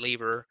was a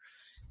reliever.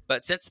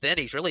 But since then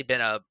he's really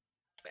been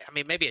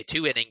maybe a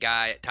 2-inning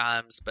guy at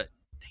times, but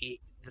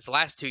his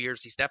last 2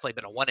 years he's definitely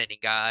been a 1-inning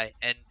guy.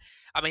 And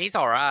he's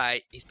all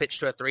right. He's pitched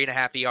to a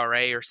 3.5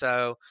 ERA or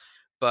so,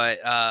 but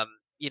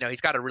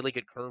he's got a really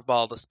good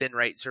curveball. The spin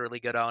rates are really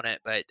good on it.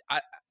 But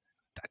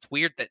that's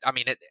weird that I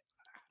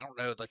don't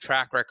know the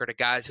track record of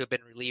guys who have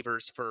been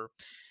relievers for.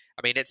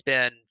 It's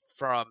been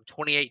from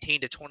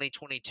 2018 to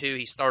 2022.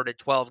 He started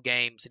 12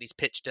 games and he's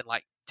pitched in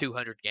like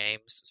 200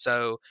 games,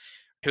 so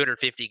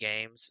 250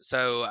 games.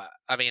 So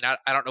I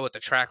don't know what the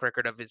track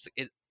record of is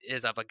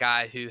of a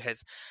guy who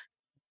has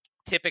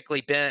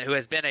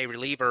been a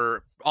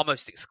reliever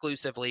almost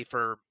exclusively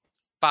for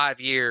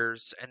 5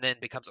 years and then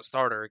becomes a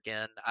starter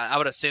again. I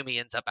would assume he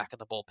ends up back in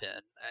the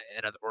bullpen,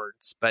 in other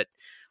words, but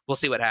we'll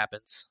see what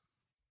happens.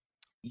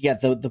 Yeah,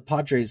 the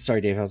Padres.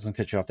 Sorry, Dave, I was going to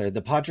cut you off there.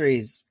 The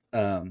Padres.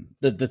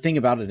 The thing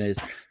about it is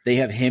they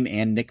have him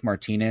and Nick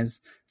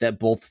Martinez that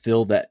both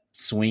fill that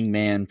swing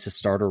man to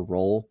starter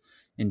role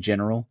in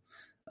general.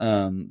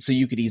 So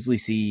you could easily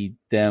see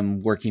them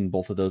working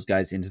both of those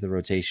guys into the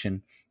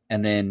rotation.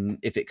 And then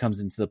if it comes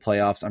into the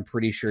playoffs, I'm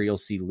pretty sure you'll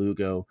see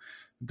Lugo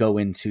go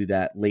into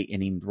that late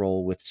inning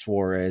role with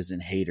Suarez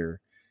and Hader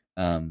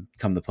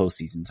come the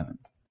postseason time.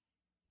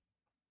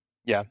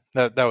 Yeah,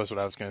 that was what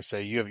I was going to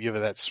say. You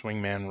have that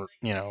swingman,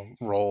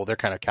 role. They're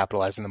kind of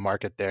capitalizing the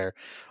market there.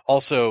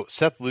 Also,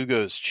 Seth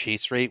Lugo's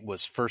chase rate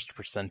was first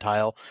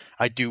percentile.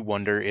 I do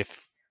wonder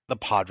if the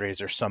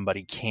Padres or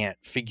somebody can't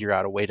figure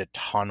out a way to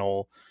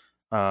tunnel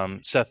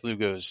Seth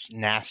Lugo's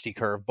nasty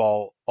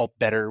curveball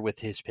better with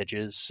his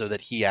pitches, so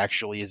that he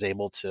actually is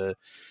able to,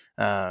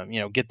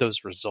 get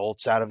those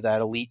results out of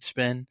that elite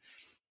spin.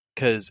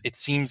 Because it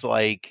seems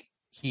like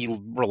he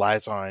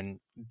relies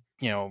on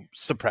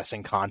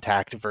suppressing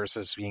contact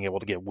versus being able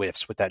to get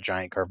whiffs with that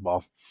giant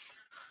curveball.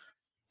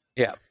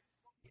 Yeah.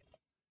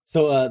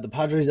 So the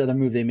Padres' other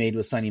move they made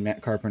was signing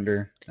Matt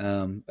Carpenter.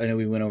 I know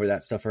we went over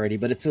that stuff already,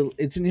 but it's an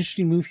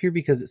interesting move here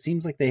because it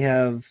seems like they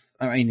have.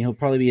 He'll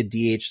probably be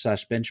a DH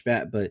 / bench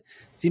bat, but it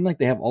seemed like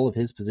they have all of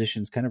his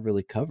positions kind of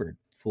really covered,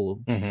 full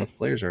of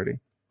players already.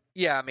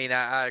 Yeah,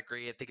 I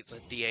agree. I think it's a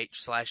DH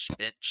 /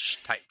 bench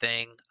type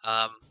thing.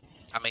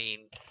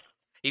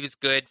 He was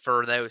good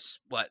for those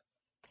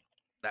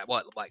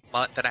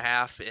month and a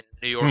half in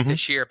New York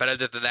this year, but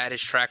other than that,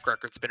 his track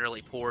record's been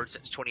really poor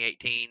since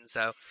 2018.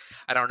 So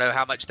I don't know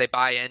how much they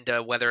buy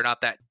into whether or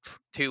not that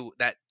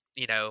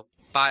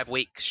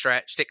 5-week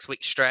stretch,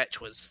 6-week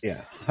stretch was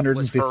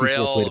 154 for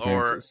real, plate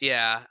appearances.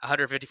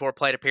 154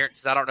 plate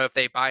appearances. I don't know if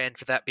they buy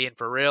into that being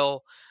for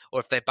real, or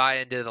if they buy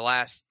into the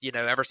last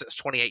ever since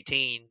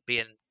 2018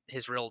 being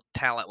his real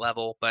talent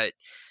level. But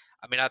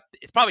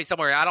it's probably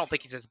somewhere. I don't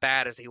think he's as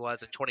bad as he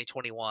was in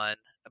 2021,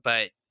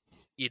 but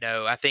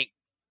I think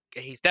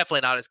he's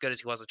definitely not as good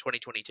as he was in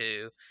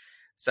 2022.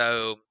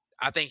 So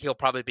I think he'll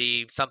probably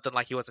be something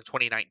like he was in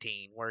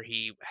 2019, where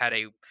he had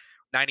a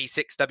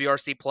 96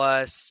 WRC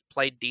plus,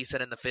 played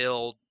decent in the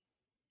field,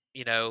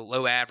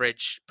 low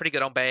average, pretty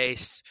good on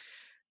base,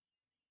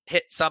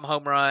 hit some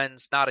home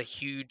runs, not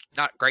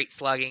great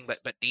slugging, but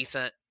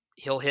decent.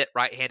 He'll hit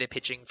right-handed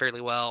pitching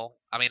fairly well.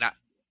 I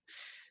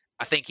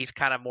think he's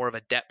kind of more of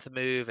a depth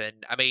move,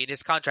 and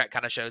his contract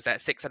kind of shows that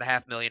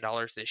 $6.5 million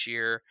this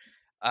year.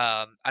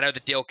 I know the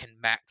deal can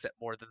max it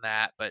more than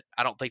that, but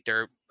I don't think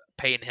they're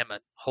paying him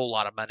a whole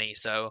lot of money.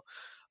 So,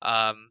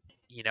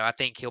 I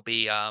think he'll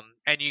be. And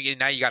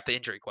now you got the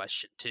injury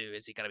question too.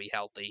 Is he going to be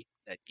healthy?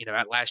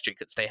 Last year he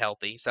could stay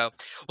healthy, so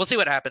we'll see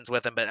what happens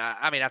with him. But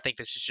I think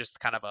this is just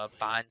kind of a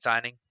fine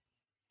signing.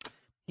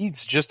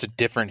 He's just a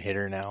different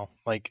hitter now.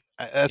 Like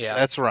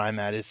that's where I'm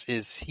at.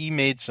 Is he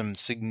made some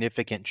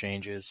significant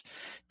changes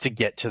to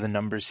get to the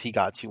numbers he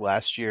got to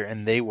last year,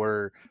 and they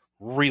were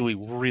really,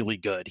 really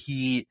good.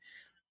 He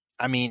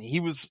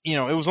was,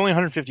 it was only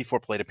 154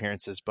 plate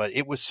appearances, but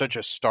it was such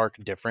a stark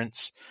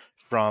difference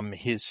from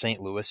his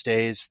St. Louis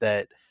days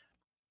that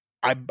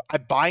I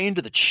buy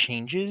into the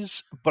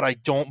changes, but I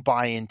don't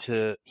buy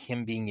into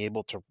him being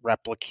able to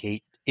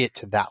replicate it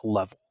to that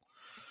level.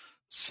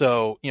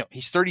 So,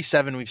 he's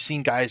 37. We've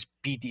seen guys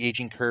beat the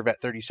aging curve at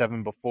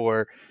 37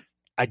 before.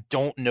 I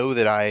don't know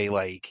that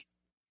I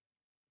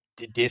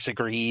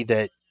disagree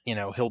that,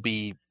 he'll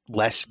be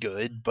less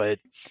good, but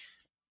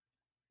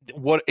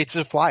it's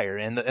a flyer,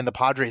 and the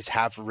Padres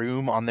have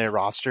room on their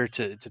roster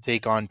to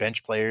take on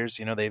bench players.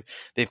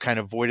 They've kind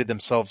of voided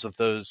themselves of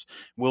those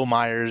Will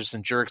Myers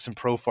and Jurickson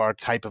Profar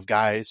type of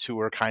guys who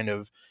are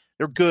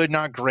they're good,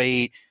 not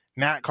great.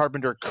 Matt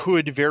Carpenter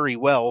could very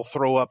well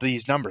throw up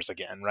these numbers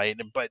again, right?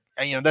 But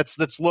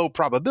that's low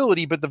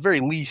probability. But at the very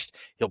least,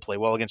 he'll play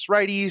well against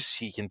righties.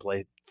 He can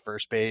play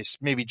first base,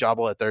 maybe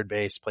jobble at third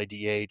base, play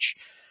DH.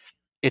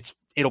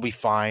 It'll be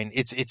fine.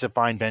 It's a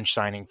fine bench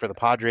signing for the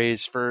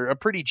Padres for a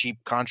pretty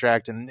cheap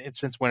contract, and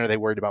since when are they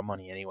worried about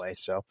money anyway?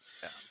 So,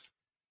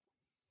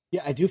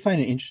 yeah, I do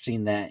find it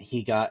interesting that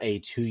he got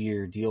a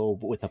 2-year deal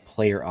with a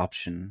player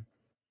option.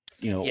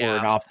 Or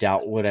an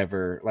opt-out,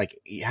 whatever, like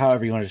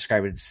however you want to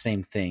describe it, it's the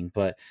same thing.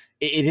 But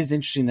it is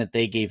interesting that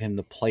they gave him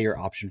the player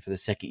option for the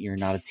second year,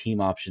 not a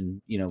team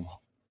option.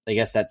 I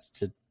guess that's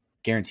to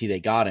guarantee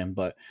they got him.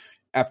 But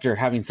after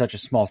having such a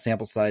small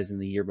sample size in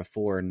the year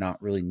before and not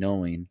really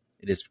knowing,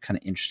 it is kind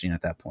of interesting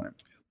at that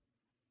point.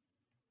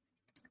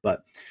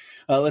 But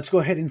let's go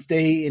ahead and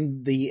stay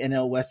in the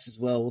NL West as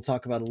well. We'll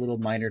talk about a little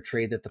minor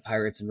trade that the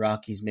Pirates and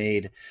Rockies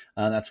made.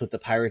 That's with the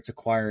Pirates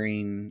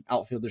acquiring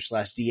outfielder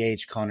 /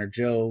 DH Connor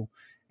Joe,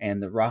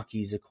 and the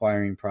Rockies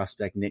acquiring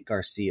prospect Nick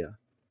Garcia.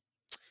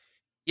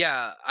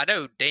 Yeah, I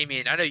know,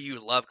 Damien. I know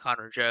you love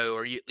Connor Joe,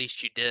 or at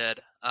least you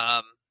did.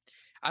 I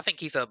think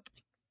he's a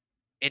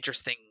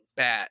interesting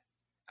bat.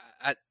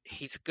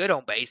 He's a good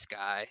on base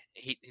guy.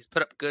 He's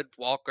put up good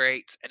walk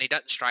rates, and he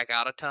doesn't strike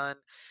out a ton.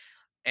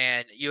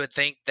 And you would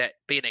think that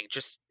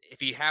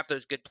if you have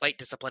those good plate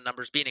discipline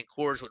numbers, being in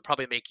Coors would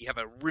probably make you have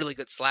a really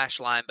good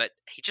slash line, but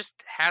he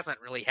just hasn't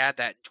really had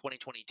that in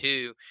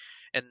 2022.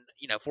 And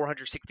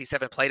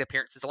 467 plate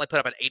appearances, only put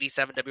up an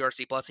 87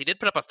 WRC plus. He did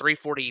put up a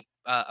 340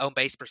 on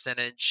base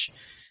percentage,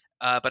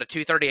 but a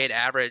 238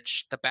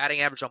 average. The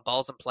batting average on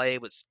balls in play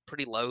was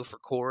pretty low for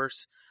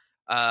Coors,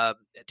 at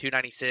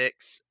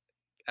 296.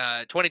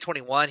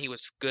 2021, he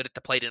was good at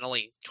the plate in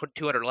only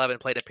 211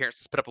 plate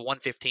appearances, put up a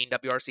 115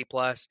 WRC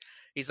plus.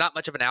 He's not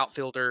much of an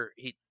outfielder.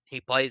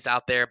 He plays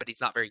out there, but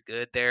he's not very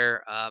good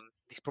there.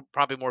 He's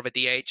probably more of a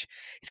DH.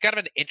 He's kind of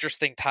an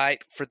interesting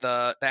type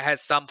that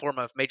has some form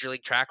of major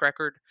league track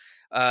record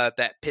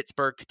that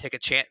Pittsburgh could take a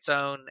chance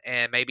on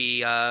and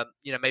maybe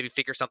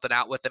figure something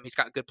out with him. He's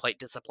got good plate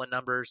discipline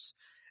numbers,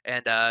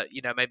 and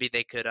maybe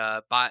they could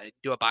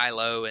do a buy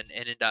low and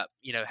end up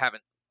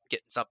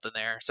getting something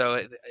there.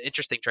 So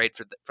interesting trade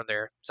from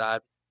their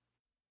side.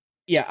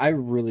 Yeah, I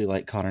really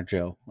like Connor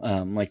Joe.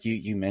 Like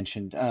you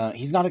mentioned,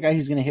 he's not a guy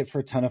who's going to hit for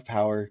a ton of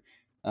power.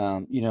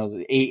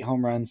 The 8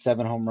 home runs,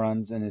 7 home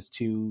runs in his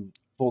 2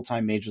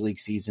 full-time major league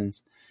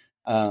seasons.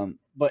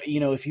 But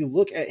if you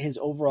look at his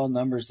overall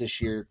numbers this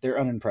year, they're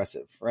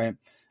unimpressive, right?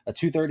 A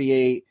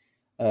 238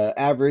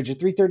 average, a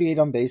 338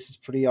 on base is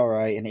pretty all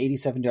right, an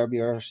 87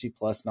 WRC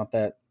plus, not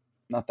that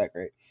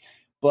great.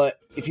 But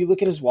if you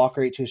look at his walk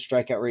rate to his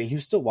strikeout rate, he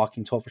was still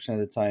walking 12% of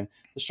the time.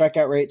 The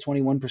strikeout rate,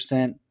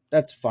 21%,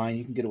 that's fine.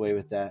 You can get away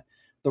with that.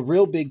 The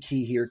real big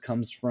key here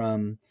comes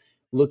from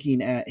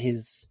looking at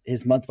his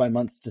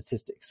month-by-month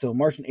statistics. So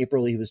March and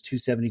April, he was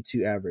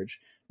 272 average.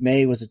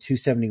 May was a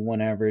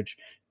 271 average.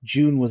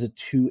 June was a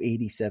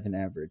 287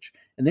 average.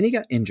 And then he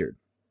got injured.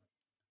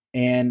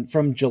 And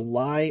from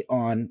July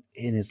on,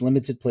 in his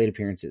limited plate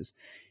appearances,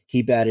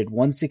 he batted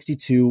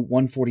 162,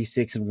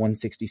 146, and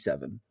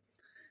 167.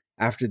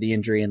 After the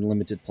injury and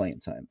limited playing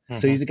time. Mm-hmm.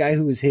 So he's a guy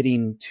who was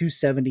hitting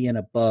 270 and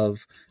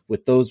above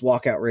with those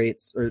walkout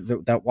rates, or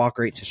that walk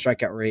rate to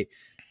strikeout rate.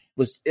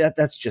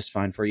 That's just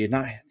fine for you.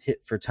 Not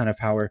hit for a ton of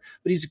power,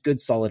 but he's a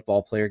good, solid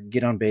ball player.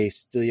 Get on base,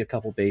 steal you a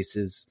couple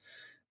bases,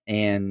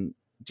 and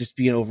just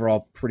be an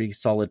overall pretty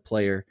solid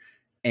player.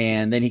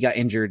 And then he got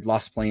injured,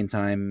 lost playing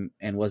time,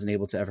 and wasn't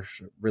able to ever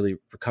really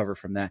recover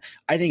from that.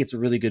 I think it's a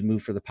really good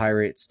move for the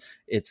Pirates.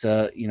 It's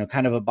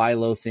kind of a buy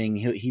low thing.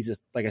 He's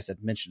like I said,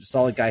 mentioned, a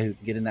solid guy who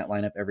can get in that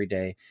lineup every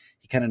day.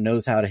 He kind of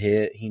knows how to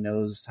hit. He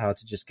knows how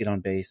to just get on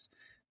base.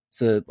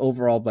 It's an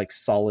overall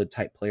solid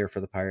type player for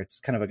the Pirates.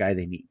 It's kind of a guy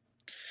they need.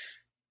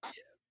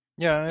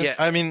 Yeah.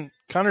 I mean,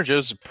 Connor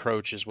Joe's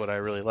approach is what I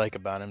really like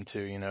about him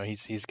too.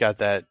 He's got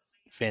that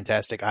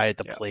fantastic eye at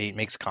the plate,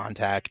 makes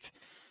contact.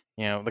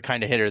 the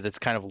kind of hitter that's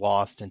kind of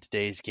lost in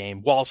today's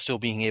game while still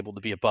being able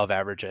to be above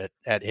average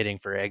at hitting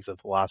for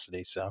exit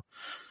velocity. So,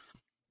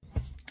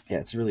 yeah,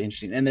 it's really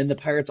interesting. And then the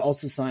Pirates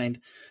also signed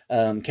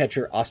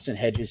catcher Austin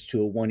Hedges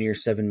to a 1-year,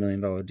 $7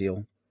 million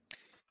deal.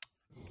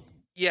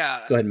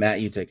 Yeah. Go ahead, Matt,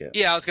 you take it.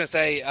 Yeah, I was going to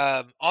say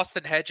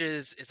Austin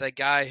Hedges is a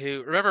guy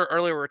who, remember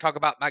earlier we were talking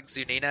about Mike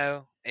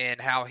Zunino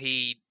and how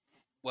he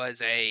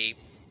was a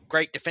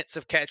great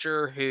defensive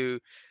catcher who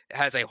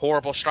has a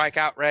horrible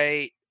strikeout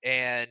rate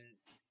and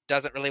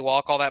doesn't really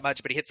walk all that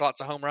much, but he hits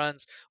lots of home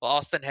runs. Well,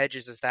 Austin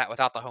Hedges is that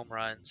without the home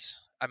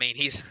runs. I mean,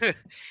 he's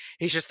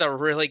he's just a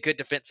really good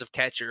defensive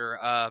catcher.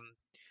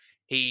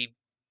 He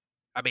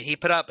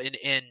put up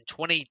in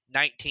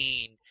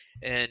 2019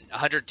 in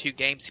 102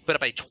 games, he put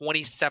up a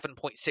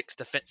 27.6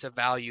 defensive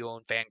value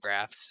on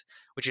Fangraphs,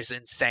 which is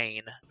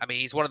insane. I mean,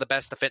 he's one of the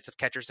best defensive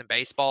catchers in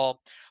baseball.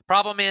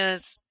 Problem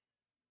is,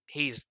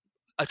 he's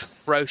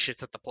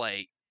atrocious at the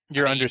plate.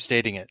 You're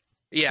understating it.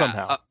 Yeah.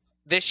 Somehow.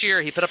 This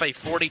year, he put up a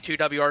 42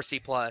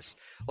 WRC plus.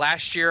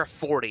 Last year,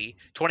 40.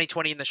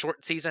 2020 in the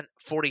shortened season,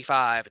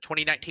 45.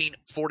 2019,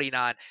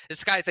 49.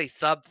 This guy's a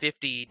sub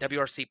 50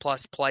 WRC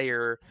plus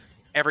player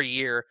every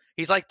year.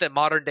 He's like the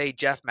modern day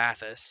Jeff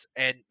Mathis,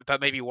 but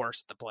maybe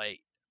worse at the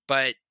plate.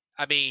 But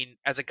I mean,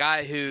 as a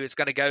guy who is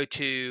going to go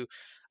to,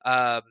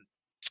 the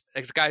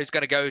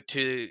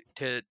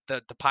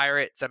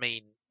Pirates, I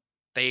mean,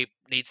 they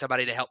need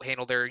somebody to help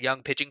handle their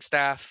young pitching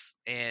staff,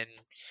 and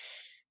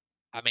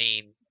I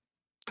mean,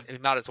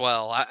 not as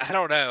well. I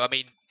don't know. I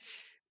mean,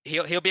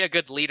 he'll be a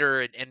good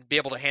leader and be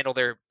able to handle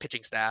their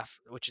pitching staff,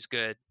 which is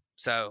good.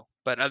 So,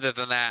 but other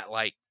than that,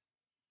 like,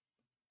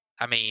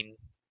 I mean,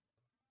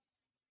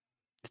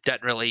 it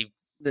doesn't really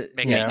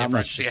make any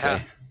difference.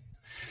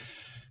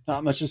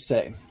 Not much to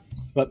say.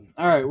 But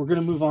all right, we're going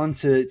to move on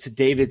to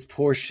David's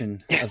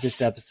portion of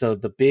this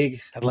episode. The big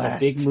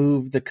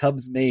move the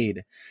Cubs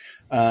made,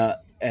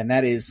 and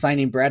that is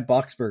signing Brad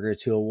Boxberger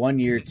to a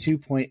 1-year,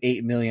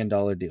 $2.8 million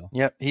deal.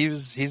 Yep,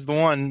 he's the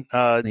one.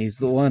 He's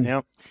the one.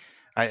 Yep.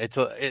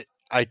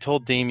 I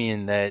told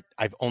Damien that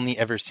I've only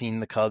ever seen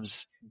the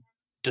Cubs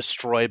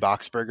destroy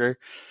Boxberger,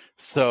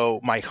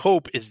 so my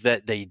hope is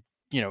that they,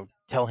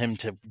 tell him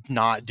to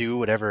not do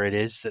whatever it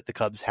is that the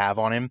Cubs have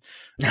on him.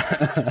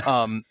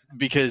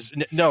 Because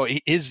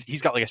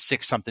he's got like a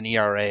 6-something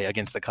ERA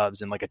against the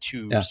Cubs and like a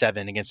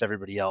 2.7 against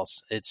everybody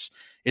else. It's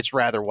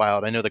rather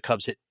wild. I know the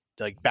Cubs hit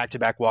like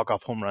back-to-back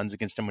walk-off home runs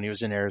against him when he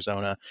was in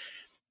Arizona.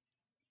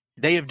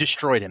 They have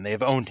destroyed him. They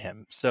have owned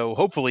him. So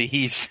hopefully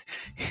he's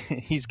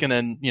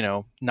going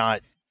to,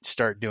 not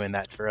start doing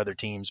that for other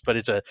teams, but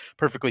it's a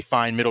perfectly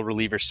fine middle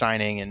reliever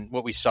signing. And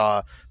what we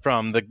saw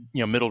from the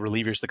middle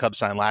relievers the Cubs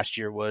signed last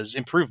year was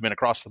improvement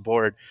across the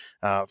board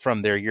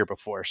from their year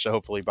before. So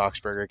hopefully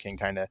Boxberger can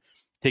kind of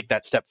take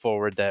that step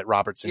forward that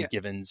Robertson,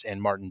 Givens,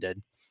 and Martin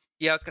did.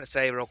 Yeah, I was going to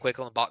say real quick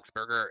on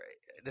Boxberger,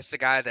 this is a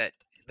guy that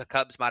the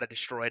Cubs might have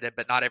destroyed him,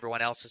 but not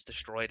everyone else has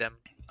destroyed him.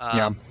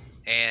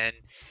 And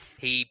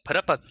he put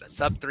up a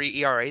sub-3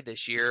 ERA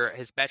this year.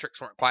 His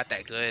metrics weren't quite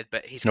that good,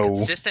 but he's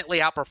consistently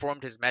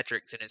outperformed his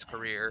metrics in his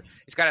career.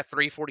 He's got a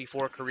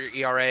 3.44 career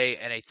ERA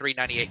and a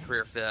 3.98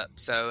 career FIP.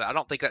 So I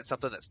don't think that's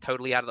something that's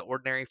totally out of the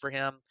ordinary for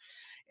him.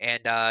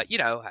 And, I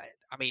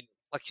mean,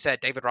 like you said,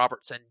 David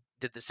Robertson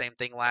did the same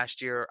thing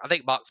last year. I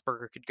think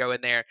Boxberger could go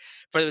in there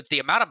for the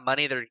amount of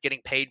money they're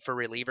getting paid for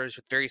relievers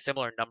with very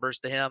similar numbers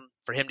to him,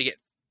 for him to get,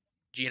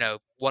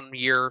 1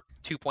 year,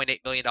 $2.8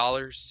 million.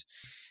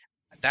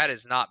 That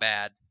is not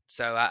bad.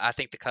 So I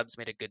think the Cubs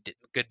made a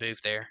good move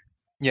there.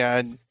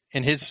 Yeah,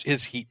 and his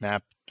heat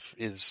map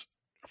is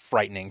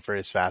frightening for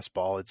his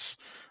fastball. It's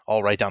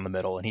all right down the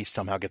middle, and he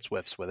somehow gets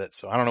whiffs with it.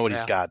 So I don't know what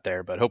he's got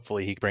there, but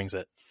hopefully he brings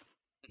it.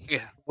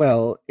 Yeah.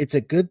 Well, it's a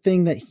good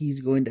thing that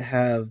he's going to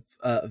have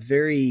a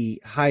very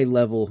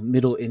high-level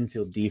middle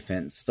infield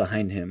defense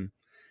behind him.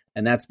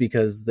 And that's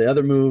because the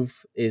other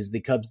move is the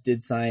Cubs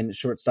did sign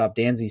shortstop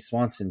Dansby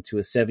Swanson to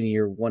a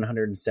 7-year,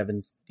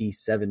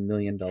 $177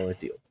 million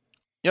deal.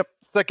 Yep,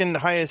 second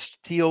highest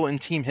deal in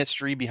team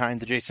history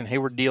behind the Jason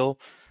Hayward deal.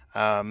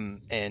 Not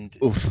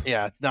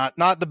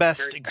the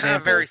best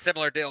example. Very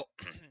similar deal.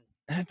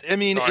 I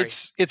mean,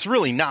 it's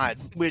really not,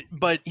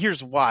 but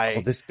here's why.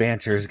 Oh, this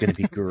banter is going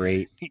to be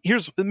great.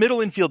 Here's the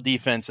middle infield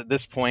defense at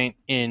this point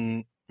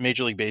in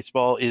Major League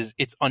Baseball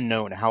it's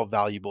unknown how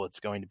valuable it's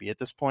going to be at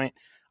this point.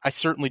 I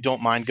certainly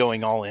don't mind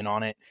going all in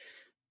on it.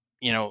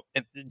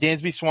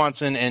 Dansby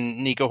Swanson and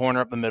Nico Horner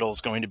up the middle is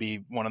going to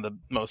be one of the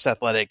most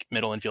athletic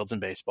middle infields in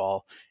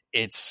baseball.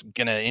 It's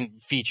going to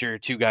feature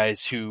two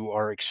guys who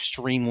are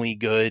extremely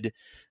good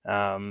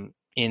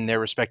in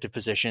their respective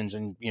positions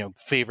and,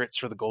 favorites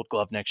for the Gold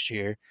Glove next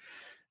year.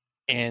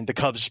 And the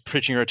Cubs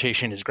pitching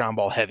rotation is ground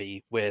ball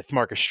heavy with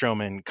Marcus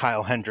Stroman,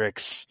 Kyle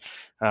Hendricks,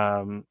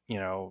 Jameson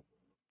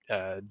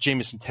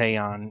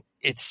Taillon.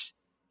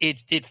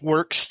 It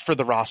works for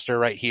the roster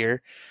right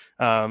here.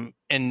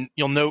 And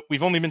you'll note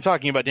we've only been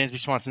talking about Dansby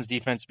Swanson's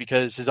defense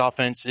because his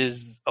offense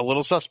is a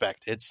little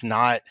suspect. It's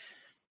not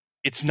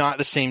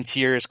the same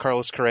tier as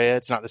Carlos Correa.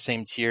 It's not the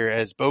same tier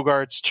as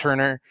Bogarts,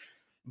 Turner,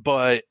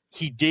 but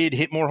he did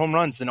hit more home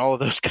runs than all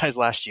of those guys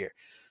last year.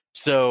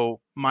 So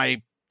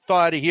my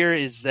thought here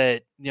is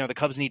that, the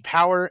Cubs need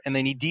power and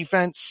they need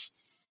defense.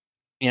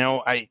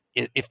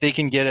 If they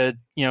can get a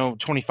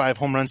 25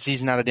 home run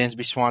season out of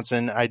Dansby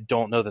Swanson, I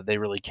don't know that they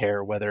really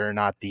care whether or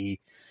not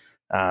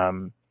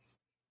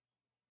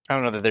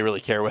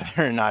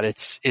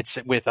it's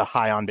with a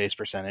high on base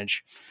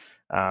percentage.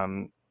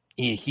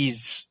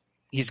 He's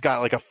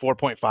got like a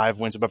 4.5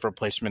 wins above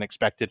replacement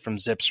expected from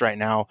ZiPS right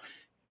now,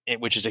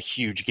 which is a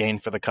huge gain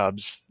for the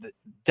Cubs.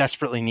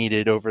 Desperately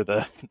needed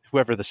over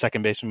whoever the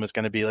second baseman was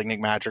going to be, like Nick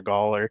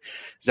Madrigal or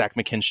Zach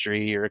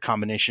McKinstry, or a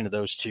combination of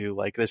those two.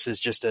 Like, this is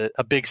just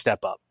a big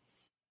step up.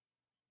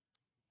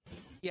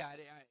 Yeah,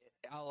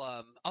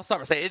 I'll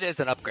start by saying it is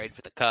an upgrade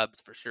for the Cubs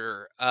for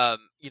sure. I've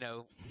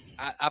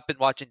been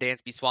watching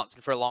Dansby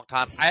Swanson for a long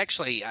time. I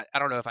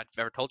don't know if I've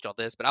ever told y'all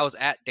this, but I was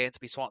at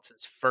Dansby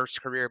Swanson's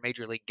first career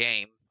major league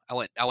game. I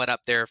went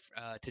up there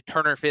to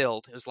Turner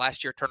Field. It was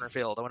last year, Turner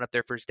Field. I went up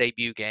there for his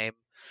debut game.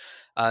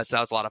 So that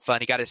was a lot of fun.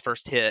 He got his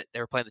first hit.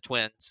 They were playing the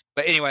Twins.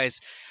 But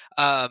anyways,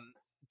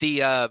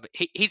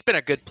 he's been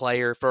a good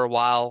player for a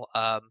while.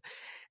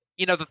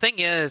 The thing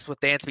is with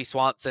Dansby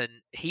Swanson,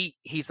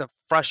 he's a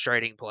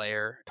frustrating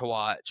player to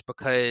watch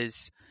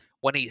because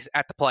when he's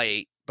at the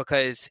plate,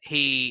 because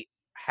he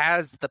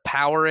has the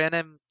power in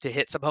him to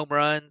hit some home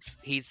runs.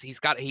 He hits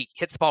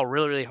the ball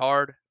really, really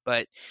hard,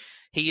 but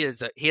he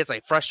has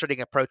a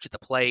frustrating approach at the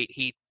plate.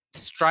 He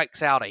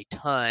strikes out a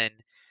ton.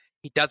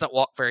 He doesn't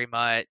walk very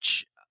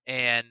much,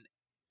 and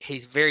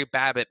he's very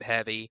BABIP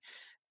heavy.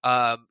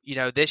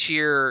 This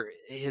year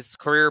his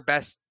career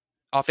best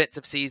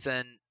offensive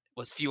season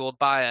was fueled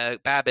by a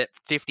BABIP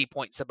 50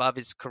 points above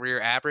his career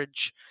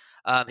average.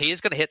 He is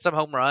going to hit some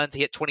home runs.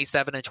 He hit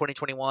 27 in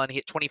 2021. He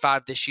hit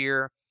 25 this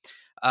year.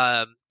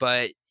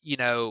 But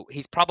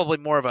he's probably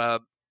more of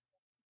a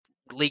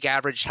league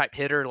average type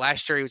hitter.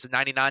 Last year he was a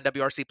 99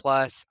 WRC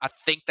plus. I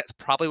think that's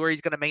probably where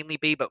he's going to mainly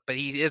be, but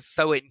he is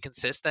so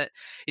inconsistent.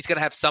 He's going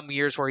to have some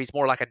years where he's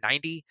more like a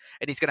 90,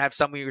 and he's going to have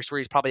some years where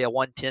he's probably a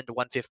 110 to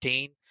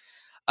 115.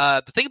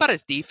 The thing about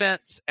his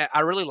defense, I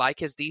really like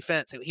his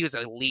defense. He was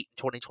elite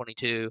in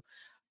 2022.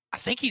 I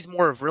think he's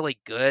more of really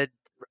good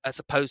as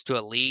opposed to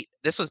elite.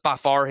 This was by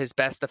far his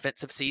best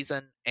defensive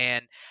season,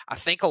 and I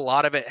think a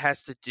lot of it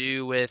has to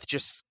do with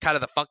just kind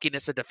of the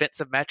funkiness of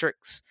defensive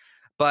metrics.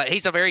 But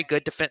he's a very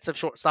good defensive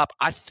shortstop.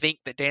 I think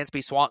that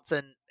Dansby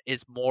Swanson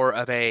is more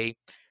of a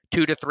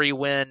 2 to 3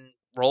 win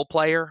role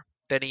player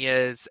than he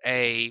is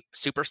a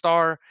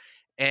superstar.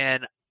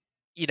 And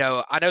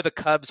I know the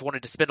Cubs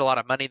wanted to spend a lot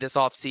of money this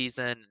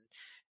offseason,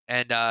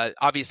 and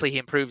obviously he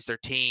improves their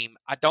team.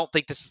 I don't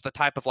think this is the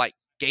type of like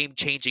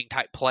game-changing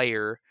type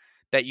player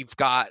that you've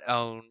got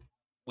on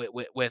with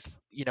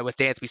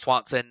Dansby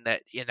Swanson.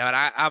 That and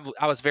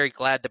I was very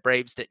glad the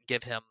Braves didn't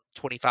give him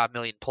 $25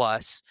 million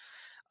plus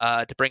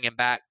to bring him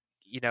back.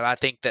 I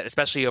think that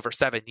especially over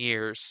 7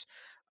 years.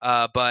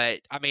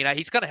 But I mean,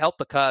 he's going to help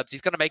the Cubs.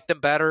 He's going to make them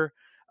better.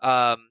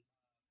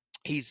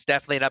 He's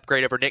definitely an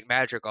upgrade over Nick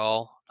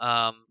Madrigal.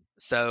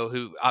 So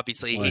who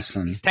obviously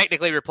he's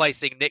technically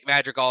replacing Nick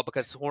Madrigal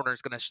because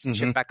Hoerner's going to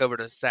shift back over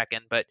to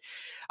second. But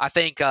I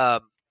think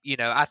out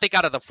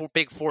of the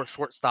big four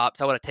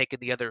shortstops, I would have taken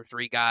the other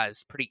three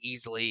guys pretty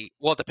easily.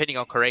 Well, depending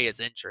on Correa's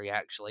injury,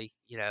 actually,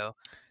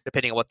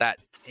 depending on what that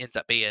ends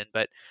up being.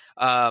 But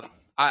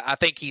I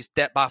think he's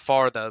by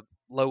far the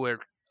lower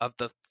of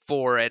the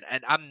four, and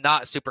I'm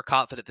not super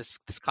confident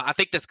I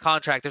think this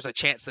contract, there's a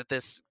chance that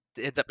this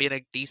ends up being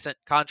a decent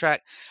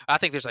contract. I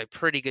think there's a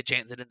pretty good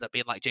chance it ends up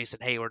being like Jason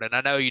Hayward, and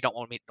I know you don't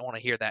want to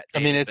hear that,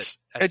 David, I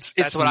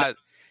mean,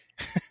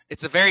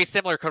 it's a very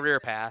similar career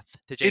path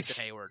to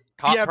Jason Hayward.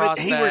 But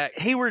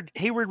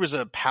Hayward was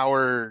a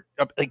power,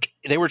 like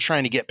they were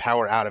trying to get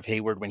power out of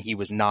Hayward when he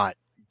was not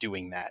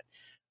doing that.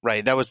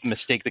 Right. That was the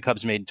mistake the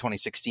Cubs made in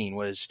 2016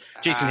 was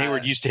Jason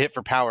Hayward used to hit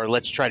for power.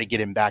 Let's try to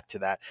get him back to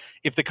that.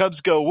 If the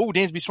Cubs go, whoa,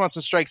 Dansby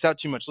Swanson strikes out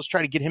too much, let's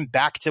try to get him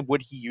back to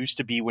what he used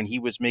to be when he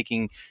was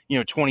making,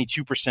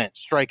 22%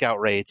 strikeout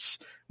rates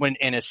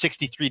and a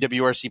 63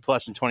 WRC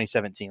plus in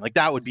 2017. Like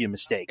that would be a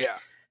mistake.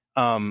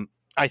 Yeah.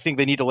 I think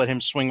they need to let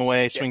him swing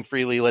away, swing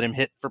freely, let him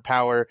hit for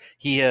power.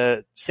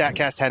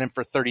 StatCast had him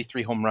for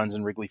 33 home runs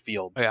in Wrigley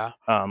Field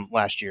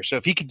last year. So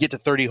if he could get to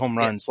 30 home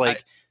runs,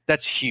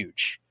 that's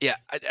huge. Yeah.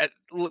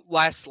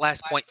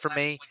 Last point for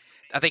me.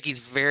 I think he's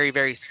very,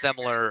 very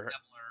similar.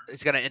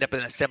 He's going to end up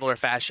in a similar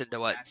fashion to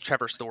what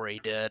Trevor Story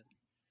did.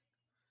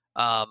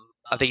 I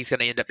think he's going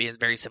to end up being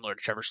very similar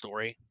to Trevor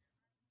Story.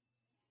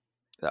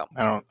 So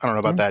I don't know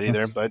about that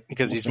either, but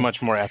because he's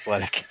much more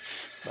athletic.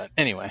 But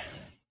anyway,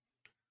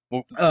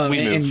 we move.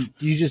 And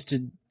you just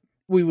did.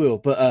 We will,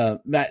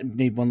 but Matt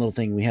made one little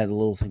thing. We had a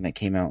little thing that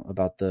came out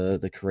about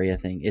the Correa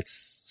thing. It's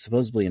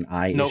supposedly an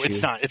eye issue. No,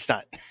 it's not. It's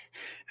not.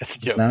 That's a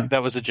joke.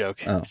 That was a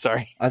joke. Oh,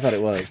 sorry. I thought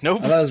it was.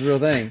 Nope. I thought it was a real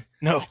thing.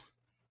 No.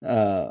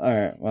 All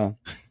right. Well,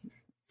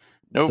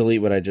 nope.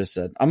 Delete what I just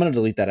said. I'm going to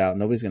delete that out.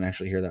 Nobody's going to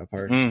actually hear that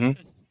part.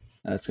 Mm-hmm.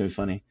 That's going to be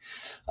funny.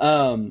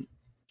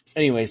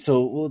 Anyway,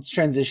 so let's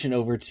transition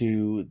over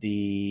to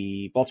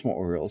the Baltimore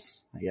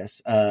Orioles, I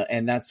guess.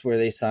 And that's where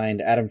they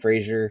signed Adam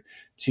Frazier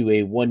to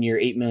a 1-year,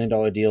 $8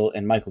 million deal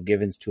and Michael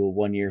Givens to a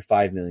 1-year,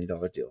 $5 million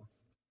deal.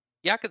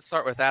 Yeah, I could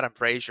start with Adam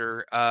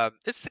Frazier.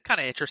 This is a kind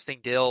of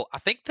interesting deal. I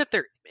think that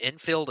their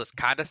infield is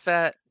kind of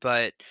set,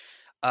 but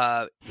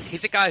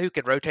he's a guy who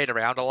can rotate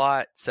around a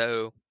lot.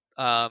 So,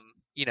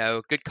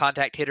 good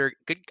contact hitter,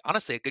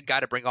 honestly, a good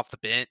guy to bring off the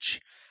bench.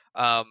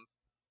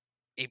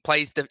 He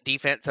plays the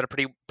defense at a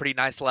pretty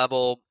nice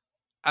level.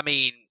 I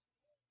mean,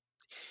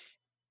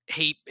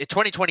 in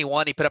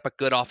 2021 he put up a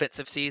good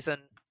offensive season.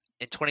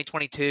 In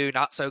 2022,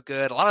 not so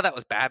good. A lot of that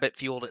was BABIP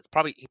fueled.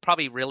 He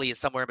probably really is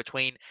somewhere in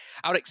between.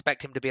 I would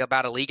expect him to be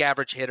about a league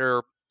average hitter,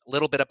 a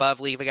little bit above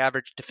league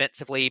average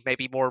defensively,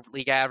 maybe more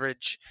league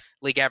average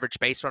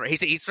base runner.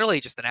 He's really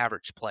just an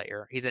average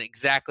player. He's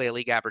exactly a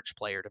league average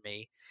player to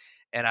me.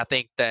 And I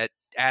think that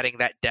adding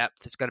that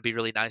depth is going to be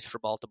really nice for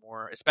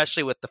Baltimore,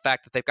 especially with the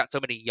fact that they've got so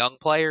many young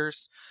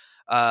players.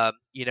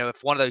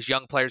 If one of those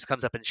young players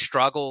comes up and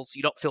struggles,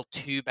 you don't feel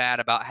too bad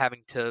about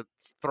having to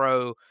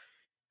throw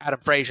Adam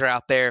Frazier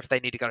out there if they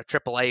need to go to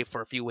AAA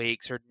for a few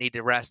weeks or need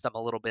to rest them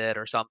a little bit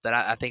or something.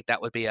 I think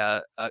that would be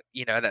I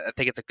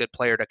think it's a good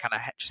player to kind of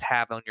just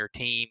have on your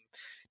team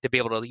to be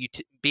able to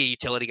be a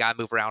utility guy,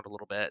 move around a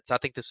little bit. So I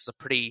think this was a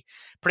pretty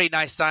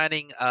nice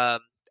signing.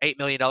 $8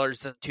 million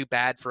isn't too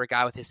bad for a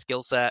guy with his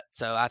skill set.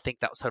 So I think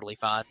that was totally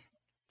fine.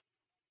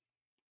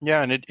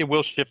 Yeah, and it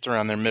will shift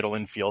around their middle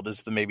infield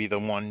is maybe the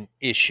one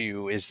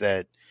issue is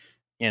that,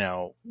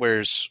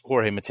 where's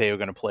Jorge Mateo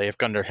going to play if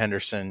Gunnar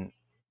Henderson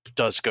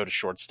does go to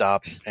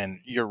shortstop and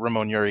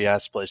Ramon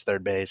Urias plays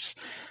third base?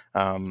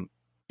 You're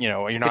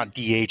not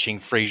DHing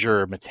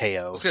Frazier or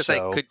Mateo. I was going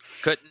to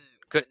say,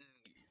 couldn't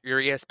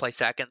Urias play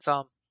second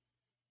some?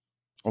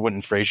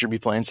 Wouldn't Frazier be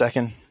playing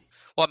second?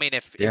 Well, I mean,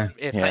 if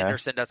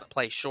Henderson doesn't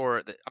play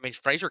short,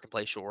 Frazier can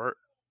play short.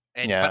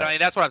 But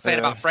that's what I'm saying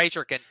about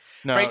Frazier can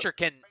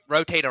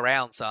rotate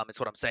around some. Is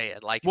what I'm saying.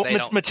 Like,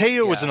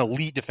 Mateo was an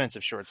elite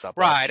defensive shortstop,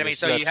 right? I mean,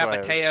 so you have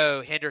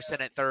Mateo,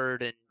 Henderson at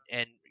third,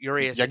 and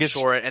Urias at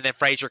short, and then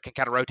Frazier can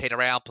kind of rotate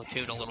around,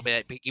 platoon a little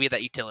bit, give you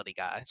that utility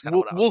guy. It's kind of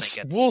what I was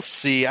thinking. We'll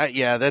see.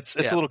 It's a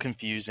little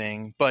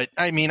confusing, but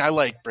I mean, I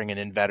like bringing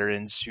in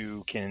veterans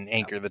who can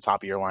anchor the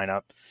top of your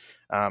lineup.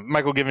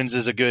 Michael Givens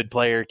is a good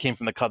player, came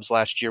from the Cubs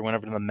last year, went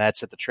over to the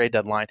Mets at the trade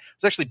deadline. It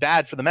was actually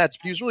bad for the Mets,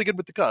 but he was really good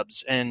with the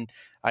Cubs. And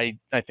I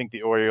think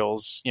the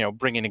Orioles,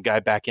 bringing a guy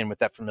back in with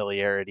that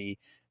familiarity,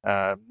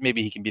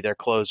 maybe he can be their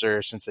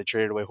closer since they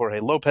traded away Jorge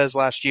Lopez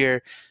last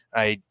year.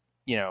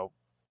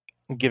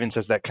 Givens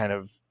has that kind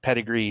of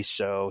pedigree,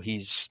 so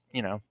he's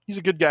a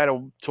good guy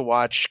to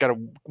watch. Got a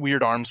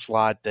weird arm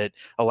slot that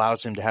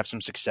allows him to have some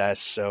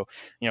success. So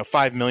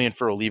 $5 million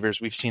for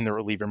relievers. We've seen the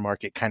reliever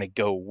market kind of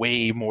go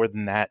way more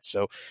than that.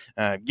 So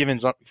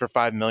Givens for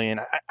 $5 million.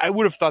 I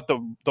would have thought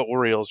the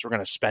Orioles were going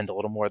to spend a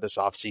little more this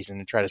offseason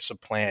and try to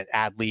supplant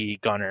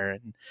Adley, Gunnar,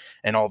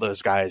 and all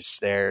those guys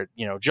there.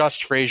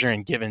 Just Frazier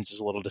and Givens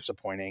is a little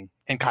disappointing,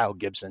 and Kyle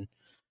Gibson,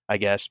 I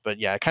guess. But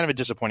yeah, kind of a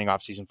disappointing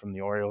offseason from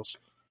the Orioles.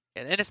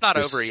 And it's not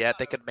over yet.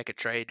 They could make a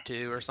trade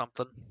too or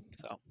something.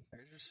 So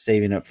they're just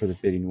saving up for the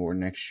bidding war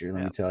next year.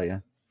 Let me tell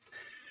you,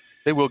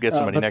 they will get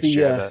somebody next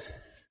year.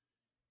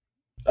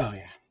 Oh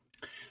yeah.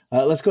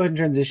 Let's go ahead and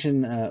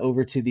transition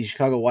over to the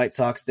Chicago White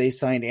Sox. They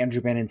signed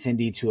Andrew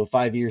Benintendi to a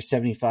 5-year,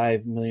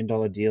 $75 million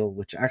deal,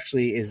 which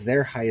actually is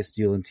their highest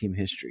deal in team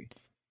history.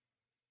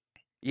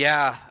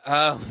 Yeah.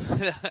 I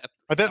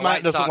bet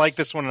Matt doesn't like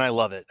this one, and I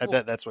love it. I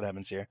bet that's what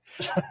happens here.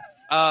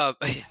 I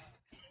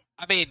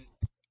mean,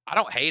 I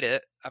don't hate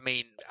it. I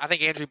mean, I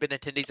think Andrew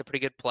Benintendi's a pretty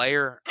good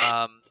player.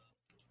 I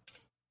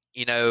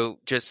don't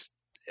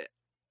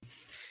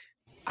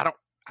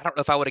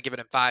know if I would have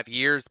given him 5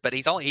 years, but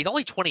he's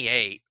only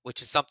 28,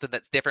 which is something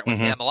that's different with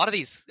him. A lot of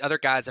these other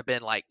guys have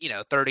been like,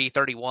 30,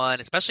 31,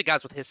 especially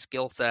guys with his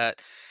skill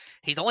set.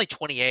 He's only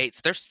 28,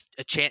 so there's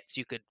a chance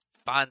you could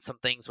find some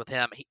things with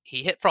him.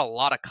 He hit for a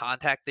lot of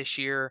contact this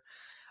year.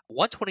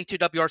 122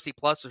 WRC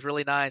plus was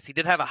really nice. He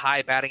did have a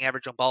high batting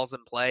average on balls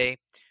in play.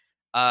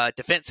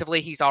 Defensively,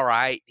 he's all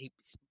right.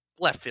 He's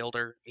left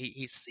fielder.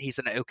 He's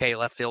an okay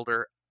left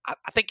fielder.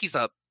 I think he's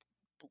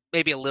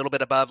maybe a little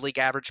bit above league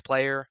average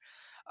player.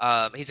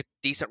 He's a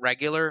decent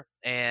regular,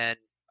 and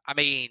I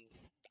mean,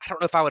 I don't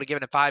know if I would have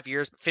given him 5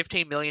 years, but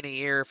 $15 million a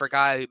year for a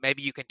guy who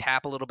maybe you can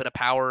tap a little bit of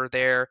power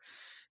there.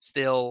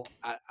 Still,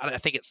 I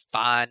think it's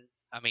fine.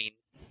 I mean,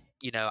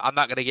 I'm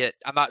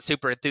not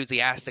super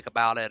enthusiastic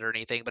about it or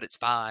anything, but it's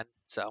fine.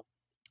 So.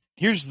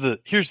 Here's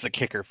the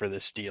kicker for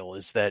this deal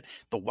is that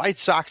the White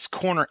Sox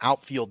corner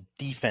outfield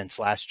defense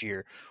last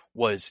year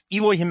was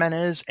Eloy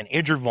Jimenez and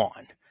Andrew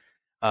Vaughn.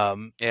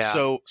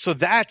 So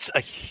that's a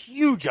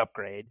huge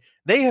upgrade.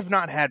 They have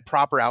not had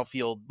proper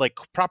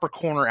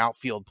corner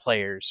outfield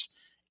players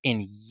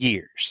in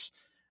years.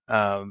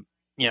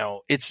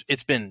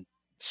 It's been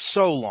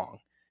so long.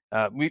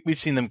 We've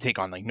seen them take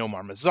on like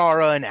Nomar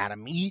Mazara and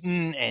Adam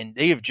Eaton, and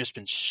they have just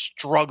been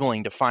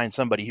struggling to find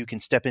somebody who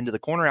can step into the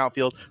corner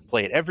outfield,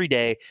 play it every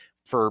day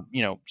for,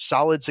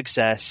 solid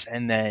success,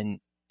 and then,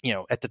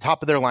 at the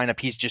top of their lineup,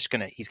 he's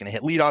gonna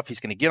hit leadoff. He's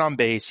gonna get on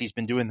base. He's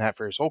been doing that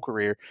for his whole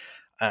career.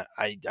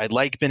 I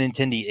like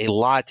Benintendi a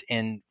lot,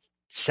 and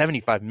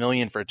 $75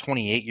 million for a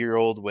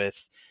 28-year-old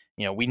with,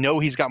 we know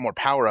he's got more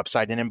power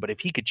upside in him, but if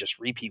he could just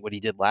repeat what he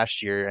did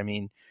last year, I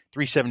mean,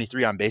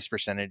 373 on base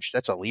percentage,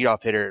 that's a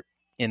leadoff hitter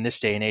in this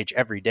day and age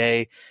every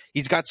day.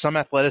 He's got some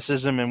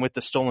athleticism, and with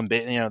the stolen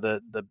base,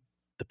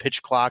 the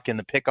pitch clock and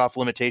the pickoff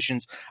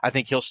limitations, I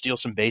think he'll steal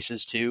some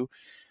bases too.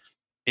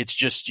 It's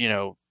just,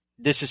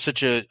 this is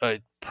such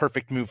a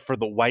perfect move for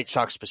the White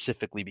Sox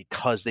specifically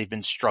because they've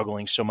been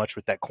struggling so much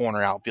with that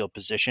corner outfield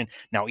position.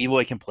 Now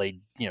Eloy can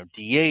play,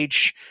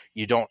 DH.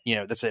 You don't,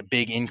 that's a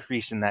big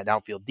increase in that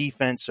outfield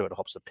defense, so it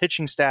helps the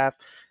pitching staff.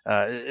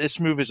 This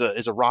move is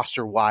a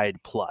roster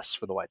wide plus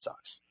for the White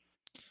Sox.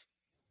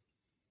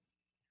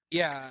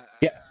 Yeah.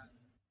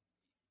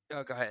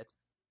 Oh, go ahead.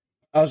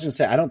 I was going to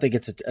say, I don't think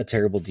it's a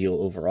terrible deal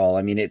overall.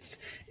 I mean, it's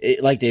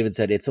like David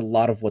said, it's a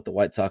lot of what the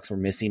White Sox were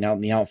missing out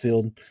in the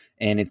outfield,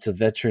 and it's a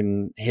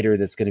veteran hitter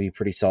that's going to be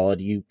pretty solid.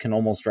 You can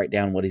almost write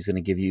down what he's going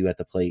to give you at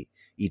the plate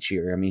each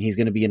year. I mean, he's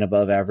going to be an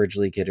above average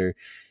league hitter.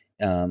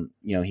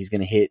 He's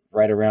going to hit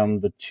right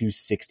around the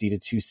 260 to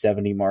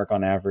 270 mark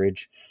on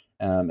average.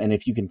 And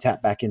if you can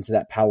tap back into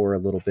that power a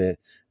little bit,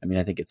 I mean,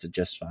 I think it's a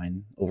just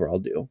fine overall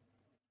deal.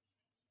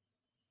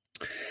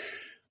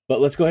 But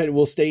let's go ahead.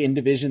 We'll stay in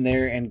division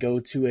there and go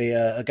to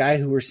a guy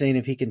who we're saying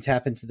if he can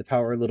tap into the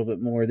power a little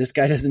bit more. This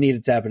guy doesn't need to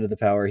tap into the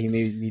power. He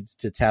maybe needs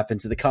to tap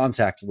into the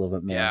contact a little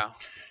bit more. Yeah.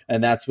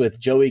 And that's with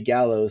Joey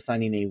Gallo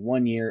signing a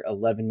 1-year,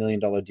 $11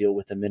 million deal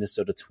with the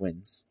Minnesota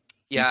Twins.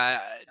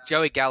 Yeah,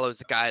 Joey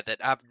Gallo's a guy that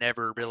I've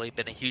never really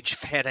been a huge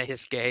fan of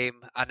his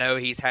game. I know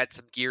he's had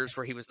some years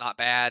where he was not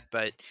bad,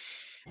 but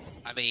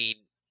I mean,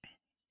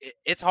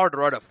 it's hard to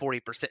run a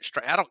 40%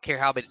 strike. I don't care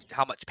how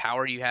much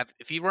power you have.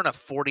 If you run a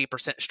 40%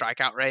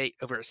 strikeout rate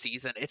over a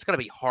season, it's going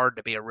to be hard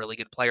to be a really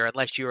good player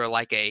unless you are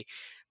like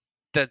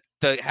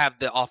have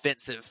the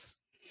offensive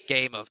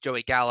game of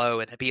Joey Gallo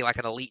and be like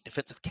an elite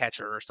defensive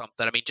catcher or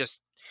something. I mean,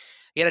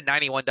 he had a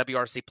 91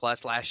 WRC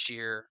plus last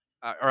year.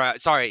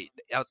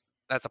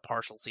 That's a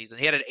partial season.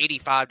 He had an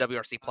 85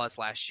 WRC plus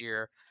last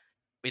year.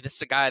 I mean, this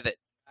is a guy that,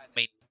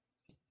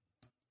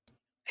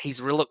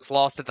 he's really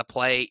lost at the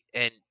plate,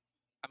 and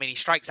he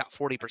strikes out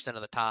 40%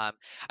 of the time.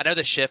 I know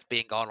the shift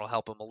being gone will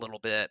help him a little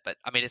bit, but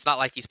it's not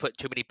like he's put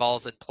too many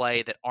balls in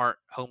play that aren't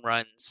home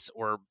runs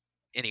or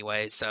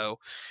anyway. So,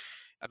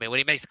 when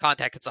he makes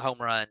contact, it's a home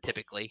run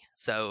typically.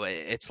 So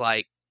it's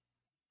like,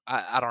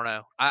 I don't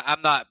know.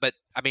 I'm not, but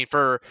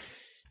for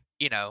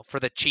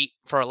the cheap,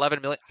 for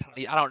 $11 million,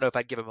 I don't know if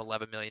I'd give him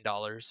 $11 million.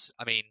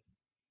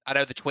 I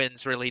know the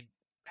Twins really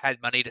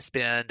had money to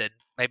spend, and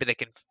maybe they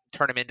can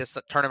turn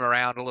him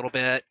around a little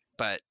bit,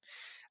 but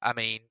I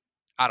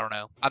don't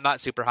know. I'm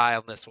not super high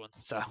on this one.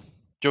 So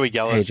Joey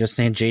Gallo. Hey, just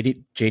saying,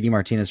 JD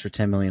Martinez for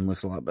 $10 million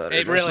looks a lot better.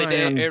 It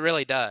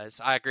really does.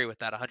 I agree with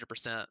that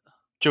 100%.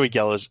 Joey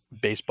Gallo's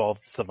baseball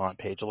savant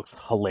page looks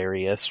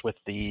hilarious with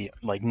the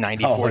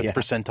 94th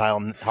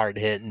percentile hard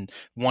hit and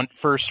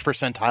first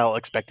percentile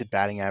expected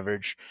batting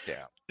average.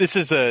 Yeah, this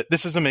is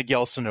a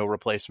Miguel Sano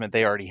replacement.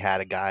 They already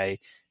had a guy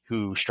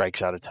who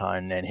strikes out a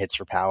ton and hits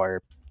for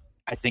power.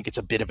 I think it's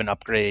a bit of an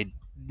upgrade.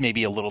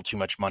 Maybe a little too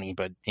much money,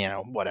 but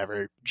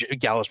whatever.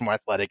 Gallo's more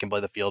athletic and play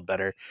the field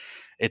better.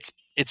 It's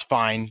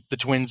fine. The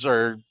Twins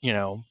are,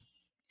 they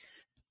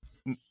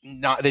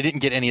didn't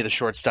get any of the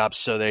shortstops,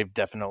 so they've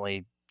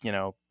definitely,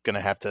 going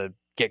to have to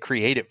get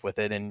creative with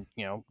it. And,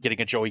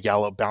 getting a Joey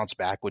Gallo bounce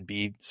back would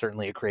be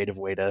certainly a creative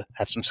way to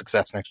have some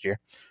success next year.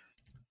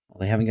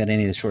 Well, they haven't got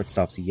any of the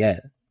shortstops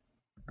yet.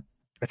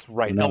 That's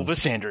right.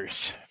 Elvis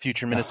Andrus,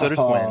 future Minnesota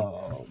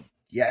Twin.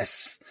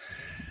 Yes.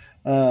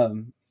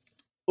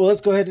 Well,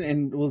 let's go ahead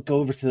and we'll go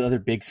over to the other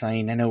big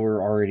signing. I know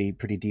we're already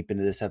pretty deep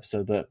into this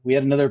episode, but we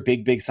had another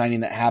big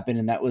signing that happened,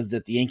 and that was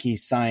that the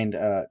Yankees signed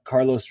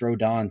Carlos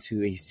Rodon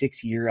to a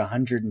 6-year,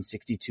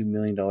 $162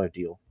 million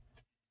deal.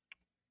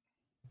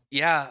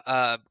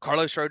 Yeah,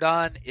 Carlos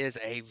Rodon is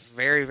a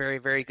very, very,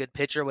 very good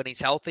pitcher when he's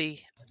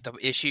healthy. The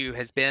issue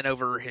has been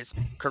over his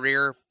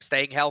career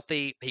staying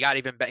healthy. He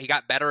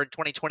got better in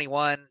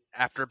 2021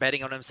 after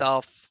betting on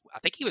himself. I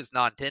think he was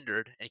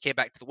non-tendered, and he went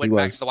back to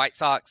the White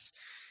Sox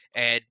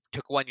and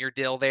took a 1-year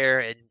deal there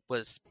and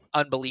was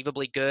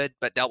unbelievably good,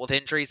 but dealt with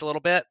injuries a little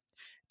bit.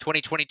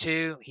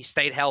 2022, he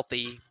stayed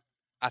healthy.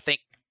 I think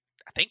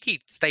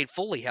he stayed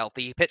fully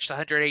healthy. He pitched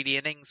 180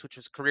 innings, which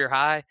was career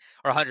high,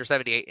 or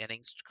 178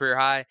 innings, career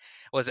high. It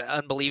was an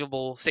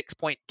unbelievable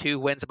 6.2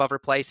 wins above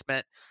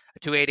replacement, a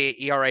 2.88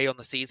 ERA on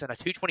the season, a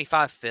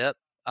 2.25 FIP,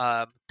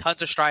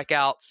 tons of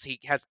strikeouts. He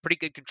has pretty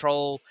good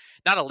control,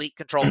 not elite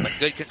control, but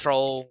good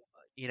control.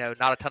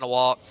 Not a ton of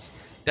walks.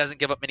 Doesn't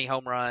give up many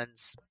home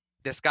runs.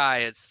 This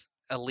guy is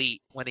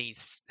elite when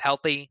he's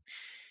healthy.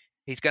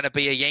 He's going to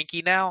be a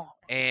Yankee now,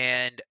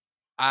 and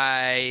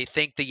I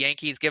think the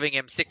Yankees giving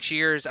him 6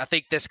 years. I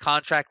think this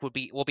contract will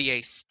be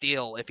a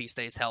steal if he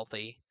stays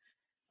healthy.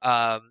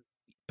 But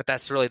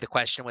that's really the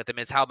question with him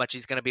is how much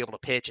he's going to be able to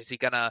pitch. Is he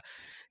going to,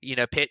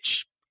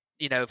 pitch,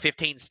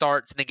 15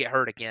 starts and then get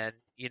hurt again?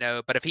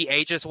 but if he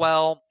ages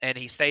well and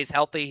he stays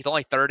healthy, he's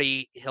only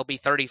 30. He'll be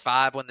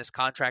 35 when this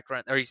contract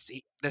runs, or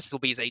this will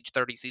be his age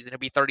 30 season. He'll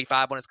be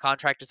 35 when his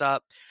contract is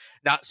up.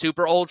 Not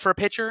super old for a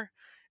pitcher.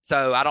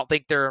 So I don't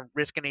think they're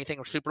risking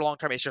anything super long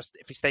term. It's just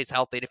if he stays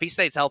healthy. And if he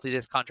stays healthy,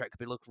 this contract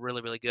could look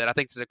really, really good. I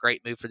think this is a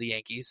great move for the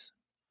Yankees.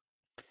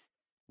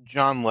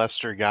 John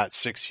Lester got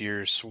 6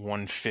 years,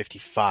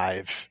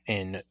 155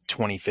 in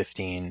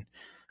 2015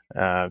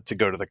 to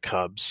go to the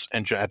Cubs.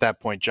 And at that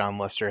point, John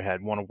Lester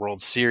had won a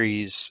World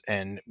Series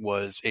and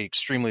was an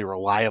extremely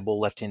reliable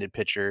left-handed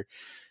pitcher.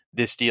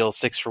 This deal,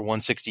 6 for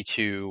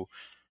 162.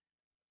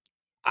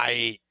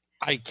 I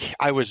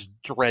was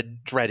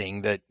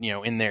dreading that,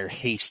 in their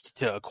haste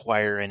to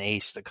acquire an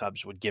ace, the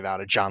Cubs would give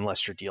out a John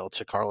Lester deal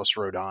to Carlos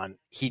Rodon.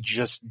 He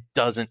just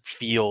doesn't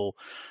feel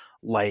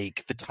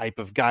like the type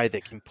of guy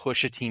that can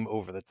push a team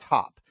over the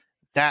top.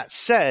 That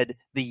said,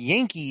 the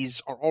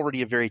Yankees are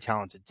already a very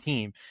talented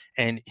team,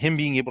 and him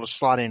being able to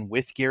slot in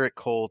with Garrett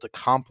Cole to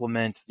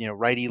complement,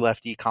 righty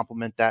lefty,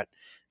 complement that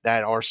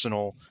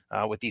arsenal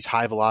with these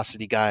high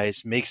velocity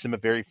guys makes them a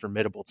very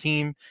formidable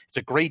team. It's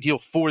a great deal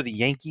for the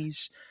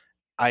Yankees.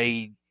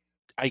 I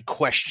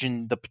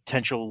question the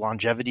potential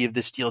longevity of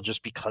this deal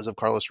just because of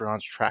Carlos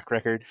Rodon's track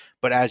record.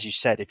 But as you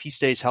said, if he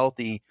stays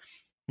healthy,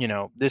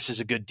 this is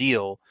a good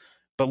deal.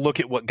 But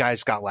look at what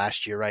guys got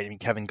last year, right? I mean,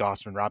 Kevin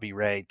Gausman, Robbie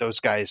Ray, those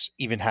guys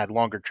even had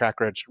longer track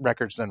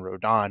records than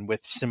Rodon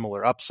with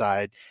similar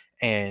upside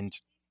and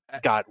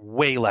got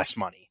way less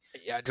money.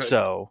 Yeah,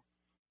 so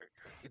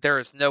there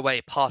is no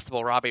way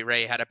possible Robbie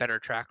Ray had a better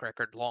track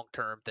record long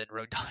term than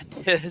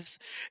Rodon is.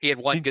 He had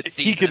one good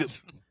season.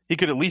 He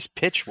could at least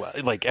pitch well,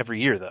 like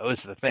every year, though,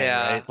 is the thing,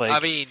 right? Like, I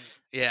mean,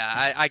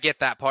 I get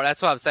that part.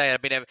 That's what I'm saying.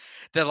 I mean,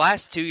 the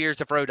last 2 years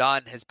of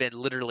Rodon has been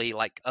literally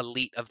like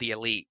elite of the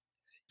elite.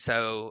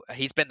 So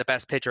he's been the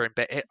best pitcher,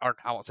 or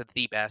I won't say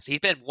the best. He's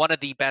been one of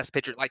the best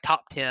pitchers, like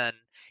top 10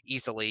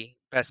 easily,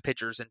 best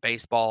pitchers in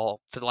baseball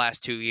for the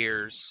last 2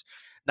 years.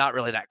 Not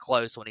really that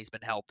close when he's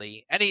been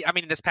healthy. And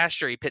this past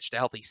year he pitched a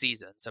healthy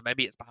season, so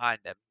maybe it's behind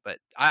him. But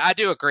I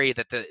do agree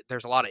that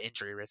there's a lot of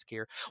injury risk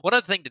here. One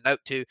other thing to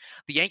note too,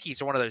 the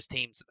Yankees are one of those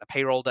teams that the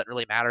payroll doesn't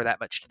really matter that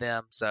much to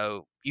them.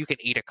 So you can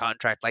eat a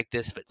contract like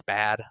this if it's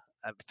bad,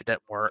 if it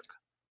doesn't work.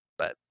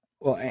 But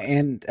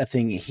and a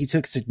thing, he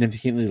took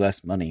significantly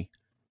less money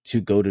to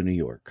go to New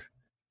York.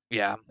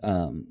 Yeah.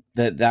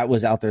 That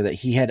was out there, that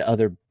he had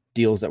other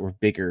deals that were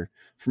bigger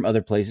from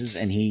other places,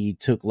 and he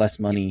took less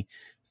money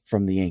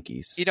from the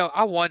Yankees.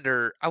 I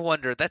wonder,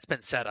 that's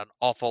been said an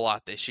awful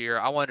lot this year.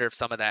 I wonder if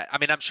some of that,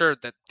 I'm sure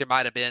that there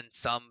might have been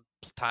some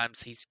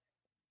times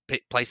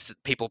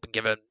people have been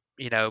given,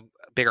 a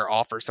bigger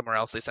offer somewhere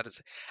else. They said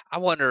I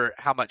wonder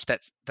how much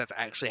that's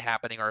actually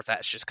happening, or if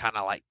that's just kind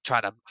of like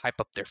trying to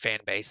hype up their fan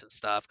base and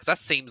stuff. Because that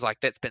seems like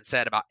that's been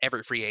said about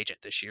every free agent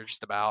this year,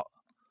 just about.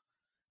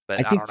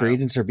 But I think free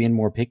agents are being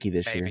more picky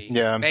this year.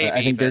 Yeah, maybe,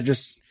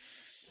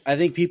 I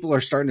think people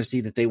are starting to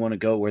see that they want to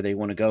go where they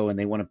want to go, and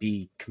they want to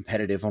be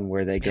competitive on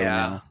where they go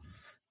now.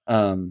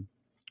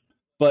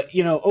 But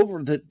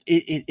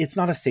it's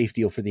not a safe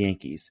deal for the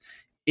Yankees.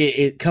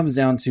 It comes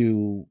down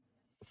to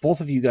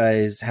both of you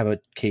guys have a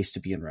case to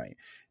being right.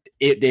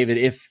 David,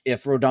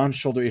 if Rodon's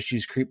shoulder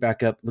issues creep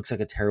back up, looks like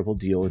a terrible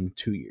deal in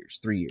 2 years,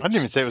 3 years. I didn't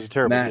even say it was a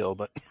terrible deal,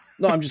 but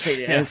no, I'm just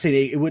saying. I'm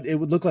saying it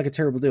would look like a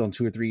terrible deal in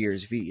 2 or 3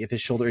 years if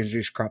his shoulder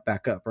injuries crop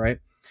back up, right?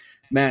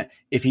 Matt,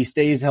 if he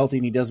stays healthy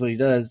and he does what he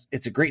does,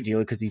 it's a great deal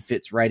because he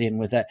fits right in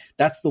with that.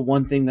 That's the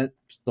one thing that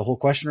the whole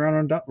question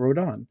around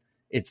Rodon.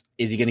 Is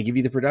he going to give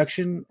you the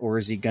production, or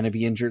is he going to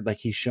be injured like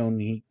he's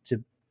shown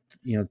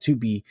to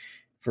be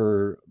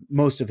for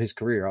most of his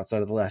career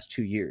outside of the last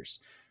 2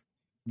 years?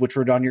 Which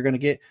Rodon you're going to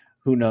get,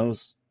 who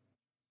knows?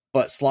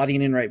 But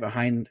slotting in right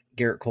behind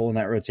Garrett Cole in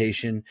that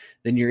rotation,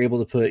 then you're able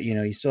to put,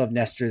 you still have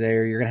Nestor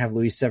there. You're going to have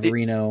Luis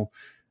Severino.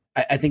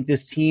 I think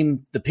this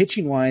team, the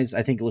pitching wise,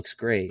 I think it looks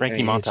great.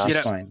 Frankie Montas. It's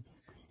just fine.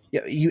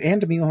 Yeah, you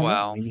and Domingo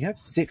Germán. You have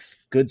 6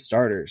 good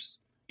starters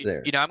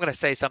there. I'm going to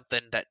say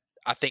something that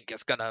I think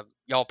is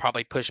y'all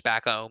probably push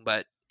back on,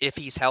 but if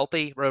he's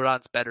healthy,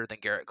 Rodon's better than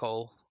Garrett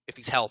Cole. If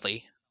he's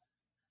healthy.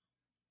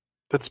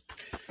 That's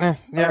All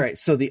right.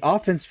 So the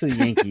offense for the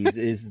Yankees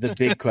is the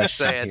big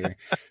question here.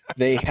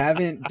 They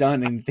haven't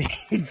done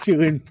anything to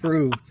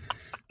improve.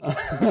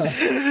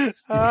 Y'all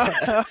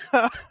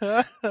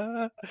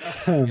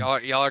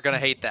are gonna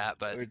hate that,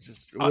 but we're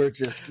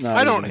just not.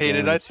 I don't hate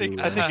it. I think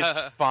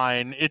it's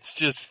fine. It's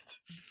just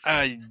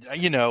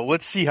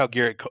let's see how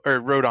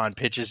Rodon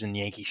pitches in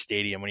Yankee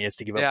Stadium when he has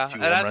to give up 2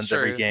 home runs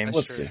every game.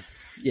 Let's see.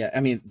 Yeah,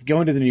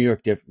 going to the New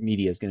York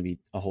media is going to be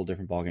a whole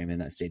different ballgame in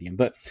that stadium.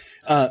 But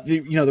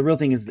the real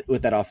thing is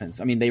with that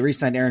offense. They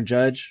re-signed Aaron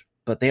Judge,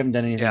 but they haven't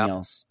done anything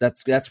else.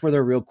 That's where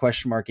their real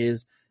question mark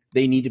is.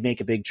 They need to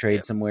make a big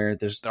trade somewhere.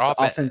 There's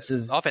offense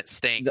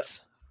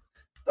stinks.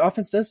 The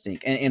offense does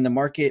stink, and the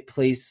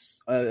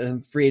marketplace,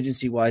 free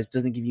agency wise,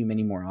 doesn't give you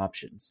many more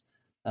options.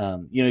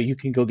 You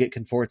can go get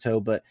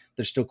Conforto, but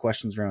there's still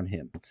questions around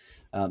him.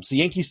 So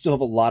Yankees still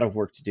have a lot of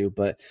work to do,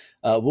 but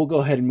we'll go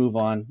ahead and move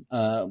on.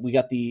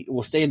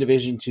 We'll stay in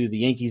division to the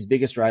Yankees'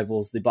 biggest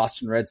rivals, the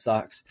Boston Red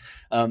Sox.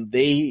 Them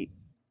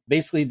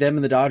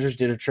and the Dodgers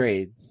did a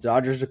trade. The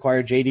Dodgers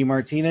acquired JD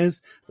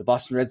Martinez. The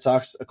Boston Red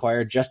Sox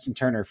acquired Justin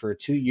Turner for a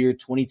 2-year,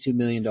 $22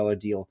 million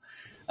deal.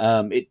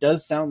 It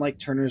does sound like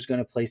Turner's going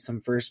to play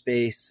some first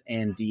base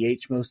and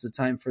DH most of the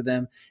time for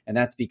them, and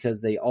that's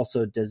because they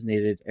also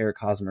designated Eric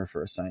Hosmer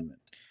for assignment.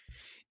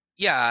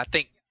 Yeah, I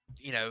think,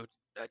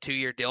 a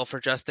 2-year deal for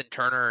Justin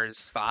Turner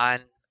is fine.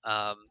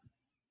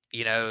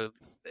 They're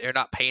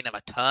not paying him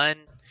a ton,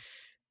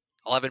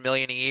 $11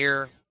 million a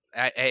year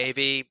at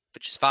AAV,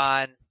 which is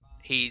fine.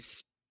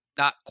 He's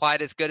not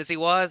quite as good as he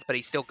was, but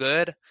he's still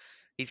good.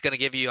 He's going to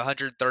give you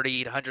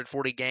 130 to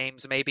 140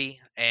 games maybe,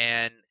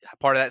 and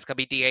part of that's going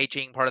to be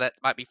DHing, part of that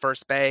might be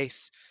first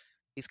base.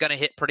 He's going to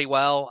hit pretty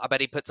well. I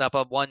bet he puts up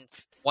a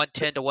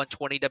 110 to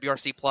 120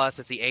 WRC plus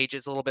as he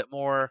ages a little bit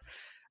more.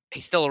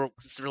 He's still a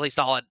really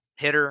solid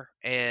hitter,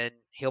 and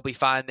he'll be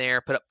fine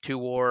there. Put up 2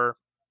 WAR.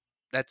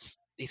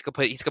 He's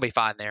going to be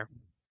fine there.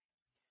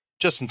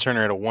 Justin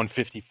Turner had a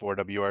 154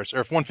 WRC or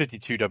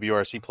 152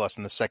 WRC plus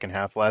in the second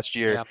half last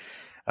year.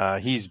 Yeah.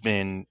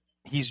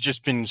 He's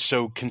just been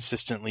so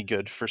consistently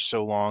good for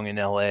so long in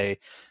LA.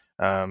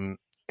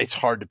 It's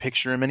hard to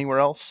picture him anywhere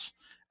else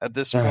at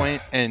this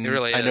point. And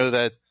really I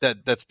know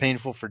that's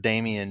painful for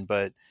Damian,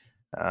 but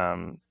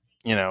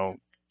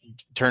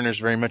Turner's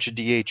very much a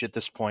DH at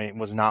this point,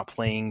 was not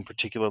playing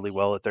particularly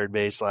well at third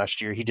base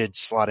last year. He did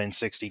slot in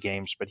 60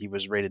 games, but he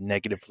was rated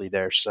negatively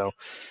there. So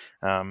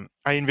I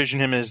envision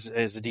him as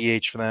a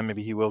DH for them.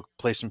 Maybe he will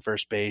play some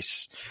first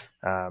base.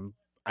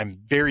 I'm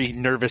very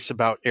nervous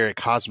about Eric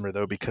Hosmer,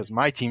 though, because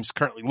my team's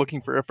currently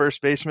looking for a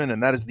first baseman,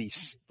 and that is the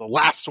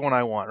last one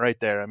I want right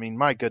there. I mean,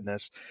 my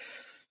goodness.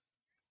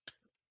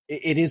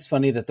 It is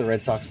funny that the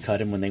Red Sox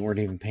cut him when they weren't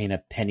even paying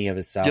a penny of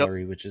his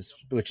salary, which is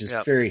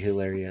very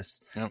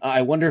hilarious. Yep.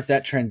 I wonder if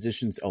that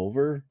transition's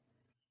over,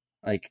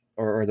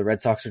 or the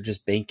Red Sox are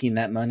just banking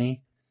that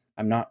money.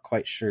 I'm not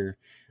quite sure.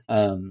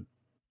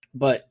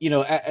 But,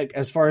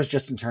 as far as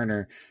Justin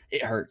Turner,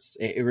 it hurts.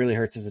 It really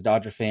hurts as a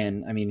Dodger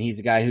fan. I mean, he's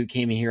a guy who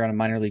came in here on a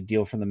minor league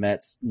deal from the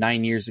Mets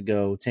 9 years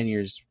ago, 10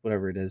 years,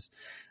 whatever it is,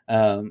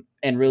 and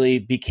really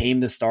became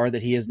the star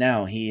that he is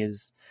now. He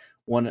is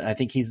I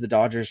think he's the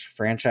Dodgers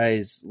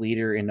franchise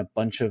leader in a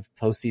bunch of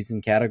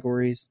postseason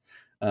categories.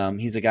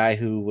 He's a guy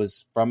who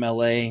was from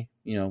LA. I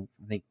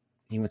think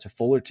he went to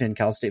Fullerton,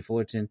 Cal State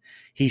Fullerton.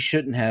 He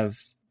shouldn't have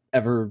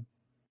ever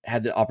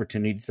had the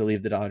opportunity to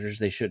leave the Dodgers.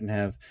 They shouldn't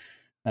have,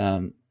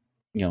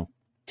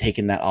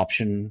 taken that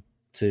option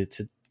to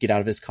get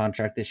out of his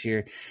contract this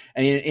year. I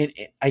mean,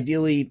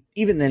 ideally,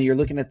 even then, you're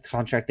looking at the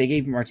contract. They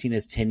gave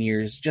Martinez 10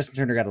 years. Justin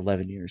Turner got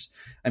 11 years.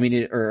 I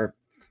mean,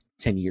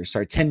 10 years,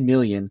 sorry, 10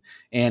 million,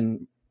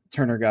 and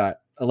Turner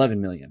got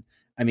 11 million.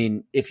 I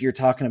mean, if you're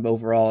talking about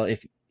overall,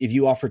 if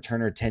you offer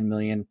Turner 10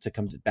 million to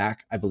come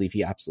back, I believe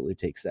he absolutely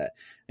takes that.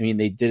 I mean,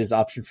 they did his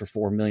option for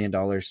 $4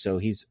 million, so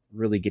he's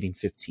really getting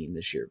 15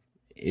 this year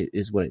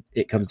is what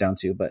it comes down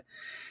to. But,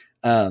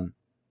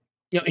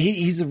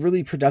 he's a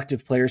really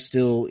productive player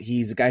still.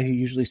 He's a guy who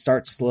usually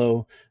starts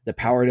slow. The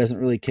power doesn't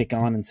really kick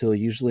on until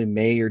usually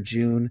May or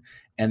June.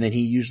 And then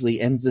he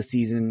usually ends the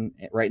season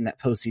right in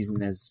that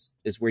postseason is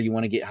where you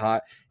want to get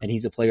hot. And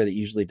he's a player that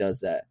usually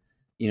does that.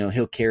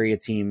 He'll carry a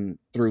team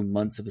through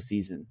months of a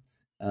season.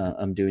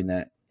 Doing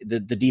that. The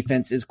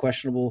defense is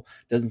questionable.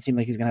 Doesn't seem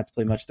like he's going to have to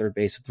play much third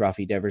base with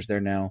Rafi Devers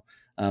there now.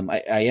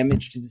 I am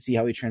interested to see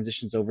how he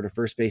transitions over to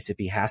first base if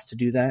he has to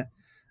do that.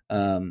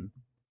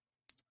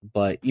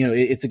 But,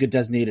 it's a good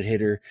designated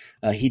hitter.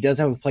 He does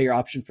have a player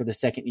option for the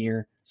second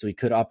year, so he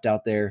could opt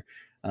out there.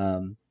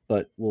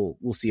 But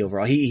we'll see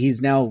overall.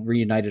 He's now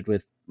reunited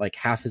with like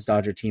half his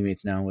Dodger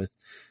teammates now with,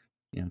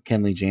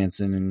 Kenley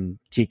Jansen and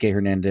Kike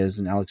Hernandez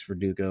and Alex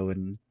Verdugo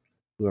and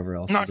whoever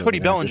else. Not Cody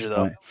Bellinger,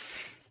 though.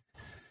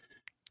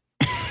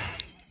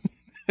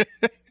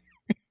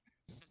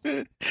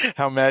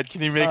 How mad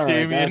can you make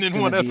Damian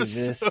in one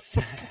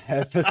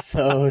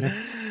episode?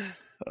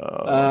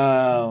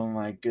 Oh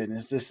my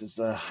goodness, this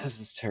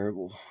is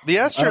terrible. The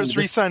Astros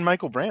re-signed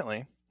Michael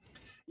Brantley.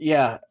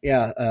 Yeah.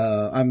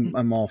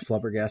 I'm all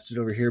flabbergasted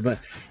over here, but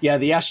yeah,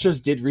 the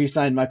Astros did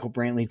re-sign Michael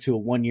Brantley to a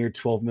 1-year,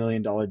 $12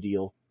 million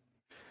deal.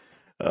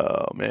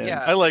 Oh man,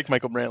 yeah. I like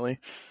Michael Brantley.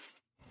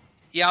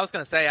 Yeah, I was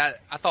gonna say I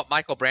thought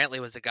Michael Brantley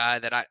was a guy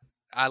that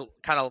I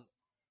kind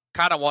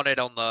of wanted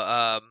on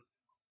the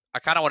I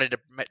kind of wanted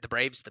the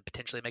Braves to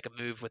potentially make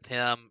a move with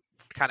him,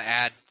 kind of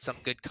add some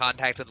good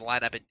contact in the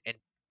lineup and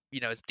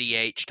his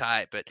DH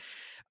type. But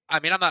I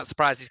mean, I'm not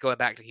surprised he's going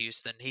back to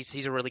Houston.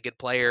 He's a really good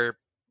player,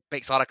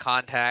 makes a lot of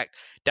contact,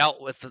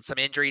 dealt with some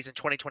injuries in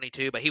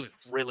 2022, but he was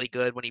really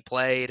good when he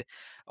played.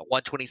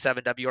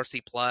 127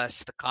 WRC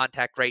plus, the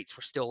contact rates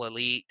were still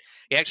elite.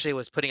 He actually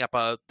was putting up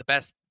the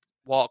best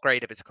walk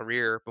rate of his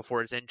career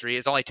before his injury. It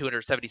was only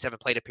 277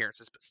 plate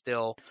appearances, but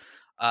still,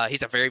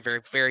 he's a very, very,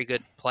 very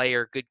good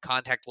player. Good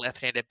contact,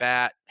 left-handed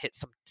bat.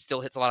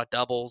 Still hits a lot of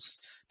doubles.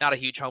 Not a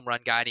huge home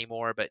run guy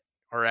anymore, but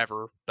or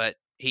ever, but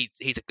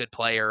he's a good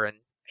player, and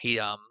he's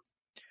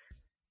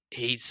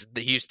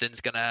the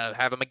Houston's gonna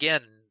have him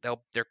again.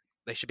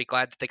 They should be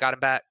glad that they got him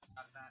back.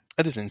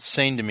 That is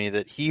insane to me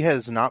that he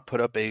has not put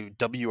up a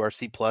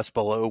WRC plus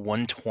below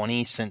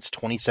 120 since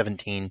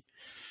 2017.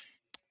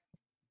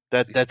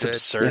 That's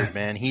absurd,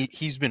 man.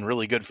 He's been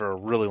really good for a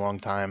really long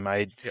time.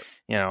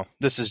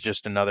 This is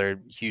just another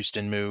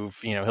Houston move.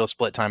 He'll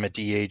split time at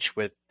DH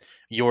with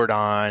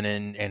Jordan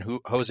and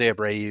Jose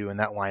Abreu, and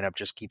that lineup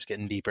just keeps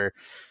getting deeper.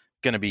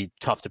 Going to be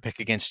tough to pick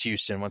against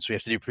Houston once we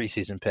have to do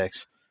preseason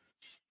picks.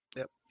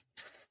 Yep.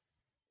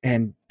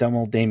 And dumb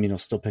old Damien will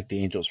still pick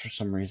the Angels for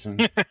some reason.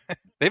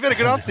 They've had a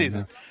good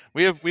offseason.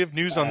 We have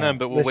news on them,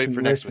 but we'll wait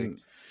for next week.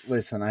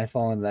 Listen, I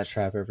fall into that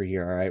trap every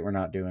year. All right, we're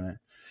not doing it.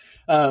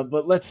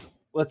 But let's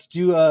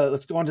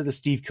go on to the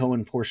Steve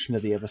Cohen portion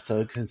of the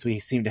episode, since we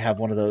seem to have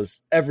one of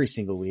those every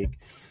single week.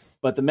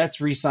 But the Mets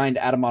re-signed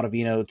Adam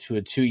Ottavino to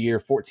a 2-year,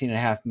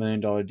 $14.5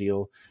 million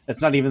deal.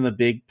 That's not even the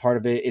big part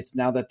of it. It's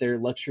now that their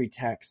luxury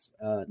tax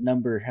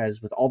number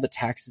has, with all the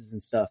taxes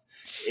and stuff,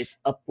 it's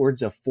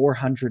upwards of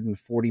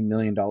 $440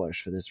 million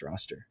for this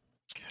roster.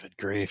 Good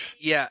grief.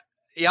 Yeah,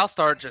 I'll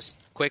start just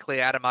quickly.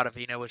 Adam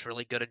Ottavino was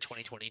really good in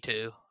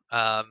 2022.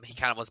 He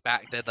kind of was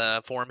back to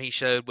the form he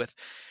showed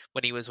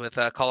when he was with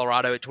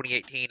Colorado in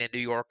 2018 and New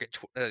York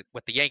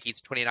with the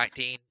Yankees in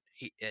 2019.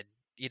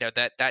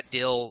 That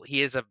deal,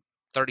 he is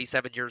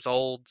 37 years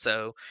old,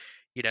 so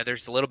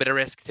there's a little bit of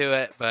risk to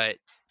it, but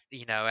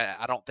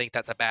I don't think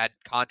that's a bad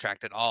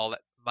contract at all.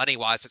 Money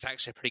wise, it's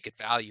actually a pretty good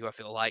value, I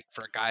feel like,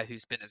 for a guy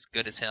who's been as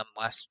good as him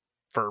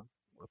for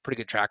a pretty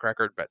good track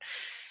record. But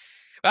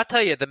I'll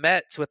tell you, the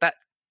Mets, with that,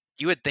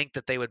 you would think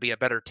that they would be a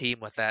better team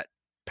with that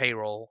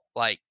payroll.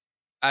 Not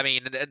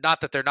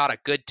that they're not a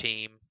good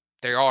team,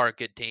 they are a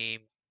good team,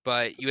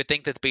 but you would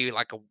think that they'd be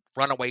like a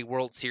runaway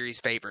World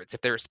Series favorites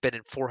if they were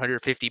spending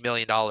 $450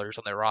 million on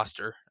their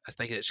roster. I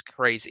think it's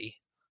crazy.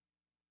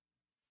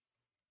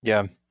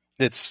 Yeah,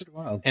 it's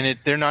wild. And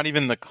they're not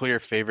even the clear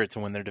favorite to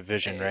win their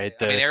division, right?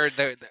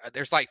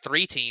 There's like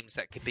 3 teams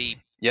that could be.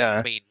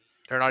 Yeah,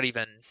 they're not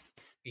even.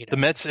 The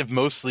Mets have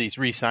mostly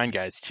re-signed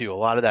guys too. A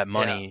lot of that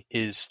money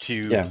is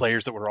to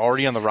players that were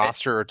already on the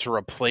roster or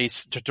to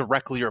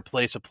directly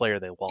replace a player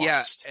they lost.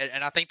 Yeah,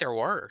 and I think they're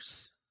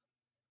worse.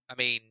 I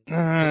think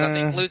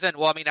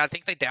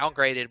they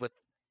downgraded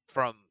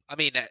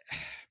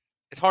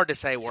it's hard to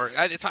say worse.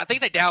 I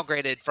think they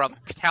downgraded from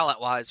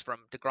talent-wise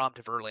from DeGrom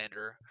to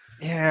Verlander.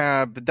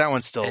 Yeah, but that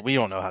one's still, we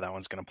don't know how that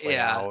one's going to play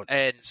out. What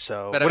if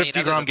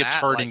DeGrom gets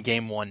hurt in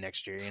game 1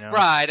 next year,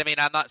 Right.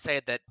 I'm not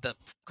saying that the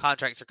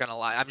contracts are going to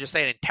lie. I'm just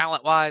saying in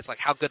talent-wise, like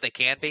how good they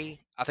can be,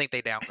 I think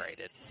they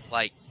downgraded.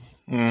 I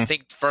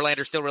think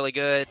Verlander's still really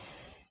good.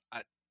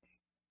 I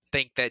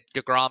think that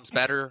DeGrom's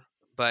better.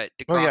 But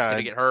DeGrom's going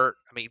to get hurt.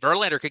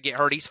 Verlander could get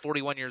hurt. He's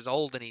 41 years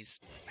old, and he's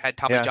had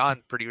Tommy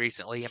John pretty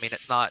recently.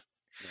 It's not,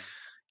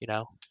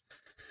 Yeah.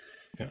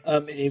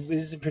 It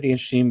was pretty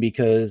interesting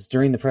because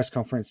during the press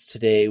conference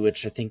today,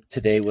 which I think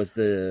today was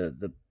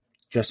the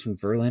Justin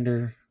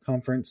Verlander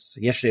conference.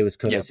 Yesterday was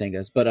Kodai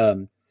Senga's. But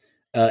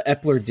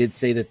Epler did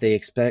say that they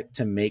expect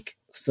to make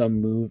some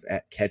move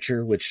at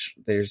catcher, which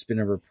there's been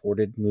a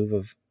reported move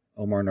of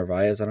Omar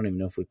Narvaez. I don't even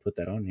know if we put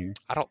that on here.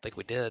 I don't think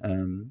we did.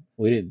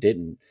 We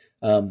didn't.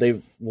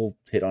 They will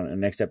hit on it in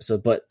the next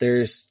episode. But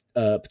there's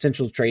a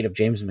potential trade of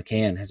James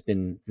McCann has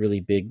been really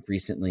big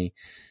recently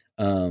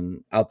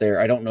out there.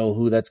 I don't know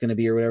who that's going to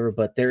be or whatever,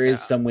 but there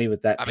is some way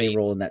with that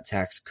payroll and that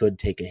tax could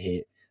take a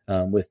hit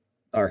with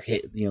our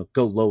hit,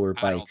 go lower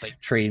by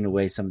trading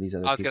away some of these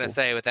other people. I was going to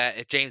say with that,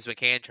 if James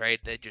McCann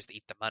trade, they'd just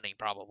eat the money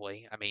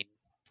probably.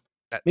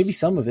 Maybe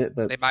some of it,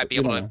 but they might be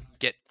able to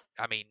get.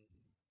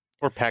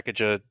 Or package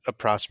a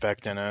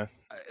prospect and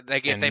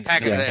if they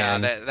package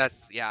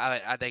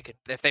they could,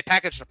 if they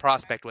packaged a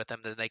prospect with them,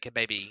 then they could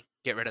maybe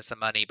get rid of some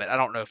money. But I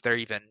don't know if they're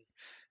even.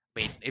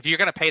 If you're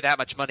going to pay that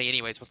much money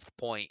anyways, what's the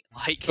point?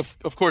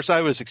 Of course,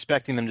 I was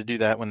expecting them to do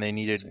that when they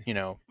needed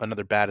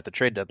another bat at the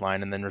trade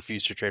deadline, and then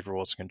refused to trade for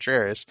Wilson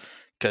Contreras,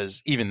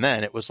 because even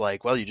then it was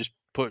like, well, you just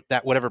put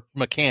that whatever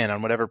McCann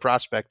on whatever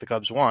prospect the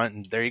Cubs want,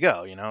 and there you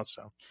go.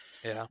 So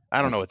yeah,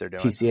 I don't know what they're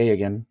doing. PCA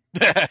again.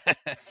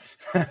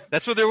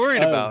 That's what they're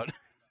worried about.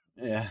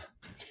 Yeah.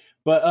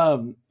 But,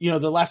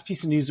 the last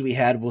piece of news that we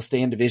had, we'll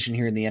stay in division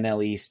here in the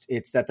NL East.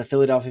 It's that the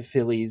Philadelphia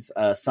Phillies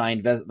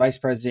signed Vice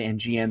President and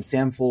GM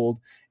Sam Fuld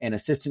and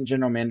Assistant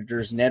General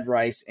Managers Ned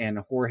Rice and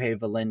Jorge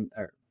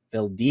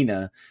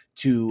Valdina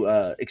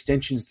to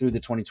extensions through the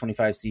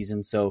 2025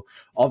 season. So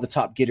all the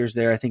top getters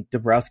there, I think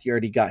Dabrowski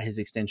already got his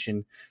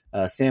extension.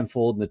 Sam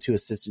Fuld and the 2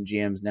 assistant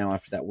GMs now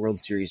after that World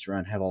Series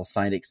run have all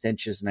signed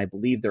extensions, and I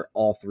believe they're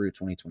all through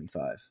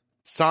 2025.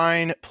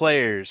 Sign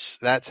players.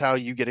 That's how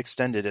you get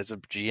extended as a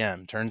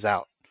GM, turns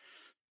out.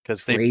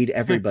 Because they trade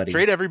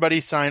everybody,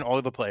 sign all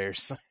the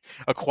players,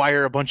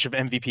 acquire a bunch of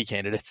MVP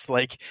candidates.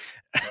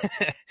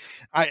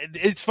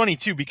 It's funny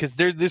too, because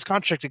these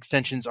contract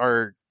extensions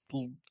are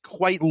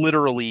quite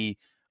literally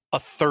a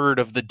third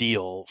of the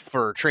deal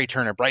for Trey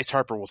Turner. Bryce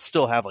Harper will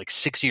still have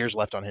 6 years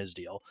left on his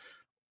deal.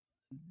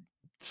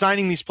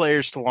 Signing these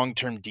players to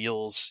long-term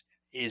deals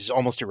is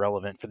almost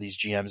irrelevant for these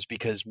GMs,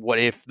 because what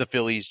if the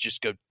Phillies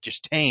just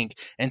tank,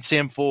 and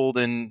Sam Fuld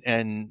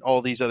and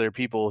all these other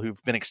people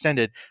who've been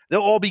extended,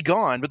 they'll all be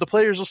gone, but the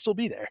players will still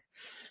be there.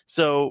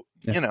 So,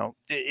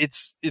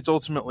 it's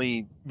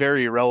ultimately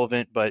very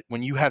irrelevant, but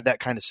when you have that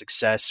kind of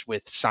success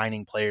with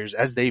signing players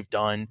as they've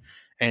done,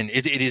 and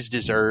it is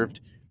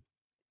deserved,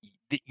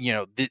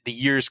 the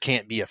years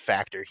can't be a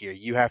factor here.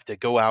 You have to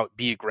go out,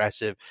 be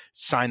aggressive,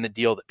 sign the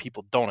deal that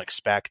people don't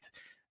expect.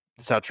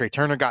 That's how Trey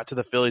Turner got to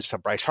the Phillies, that's how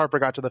Bryce Harper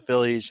got to the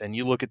Phillies, and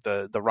you look at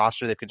the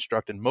roster they've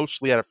constructed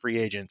mostly out of free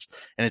agents,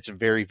 and it's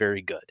very,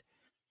 very good.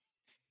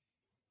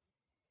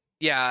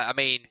 Yeah, I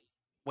mean,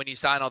 when you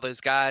sign all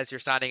those guys, you're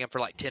signing them for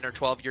like 10 or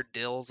 12-year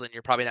deals, and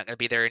you're probably not going to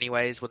be there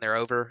anyways when they're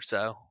over.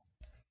 So,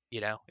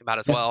 you might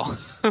as well.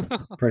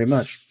 Pretty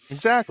much.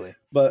 Exactly.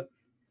 But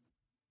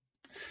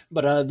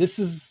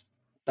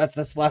that's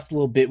the last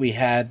little bit we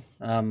had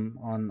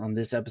on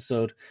this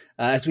episode.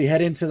 As we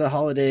head into the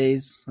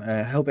holidays,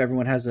 I hope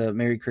everyone has a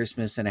Merry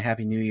Christmas and a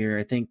Happy New Year.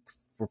 I think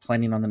we're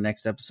planning on the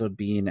next episode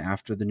being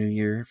after the New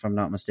Year, if I'm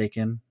not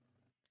mistaken.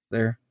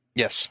 There?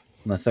 Yes.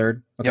 On the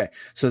 3rd? Okay. Yep.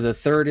 So the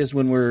 3rd is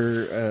when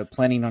we're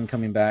planning on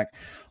coming back.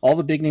 All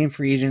the big name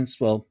free agents,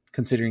 well,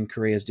 considering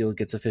Correa's deal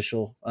gets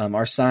official,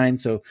 are signed.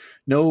 So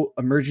no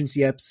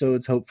emergency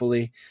episodes,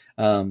 hopefully.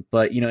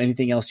 But,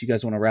 anything else you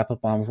guys want to wrap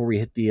up on before we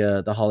hit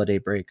the holiday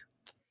break?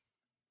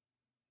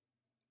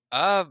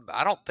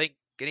 I don't think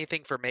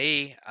anything for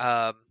me.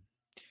 I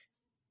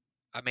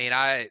mean,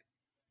 I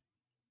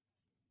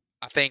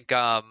think,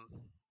 I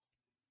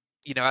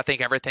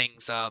think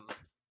everything's,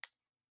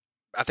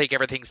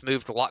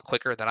 moved a lot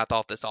quicker than I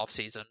thought this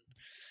offseason.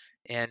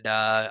 And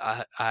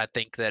I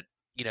think that,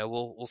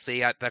 we'll see.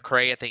 The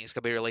Correa thing is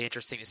going to be really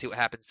interesting to see what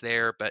happens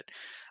there. But,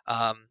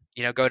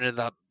 going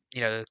into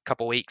the,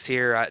 couple weeks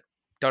here, I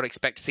don't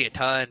expect to see a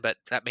ton, but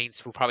that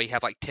means we'll probably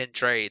have like 10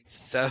 trades.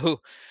 So,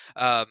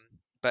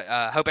 but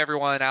I hope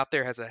everyone out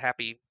there has a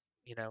happy,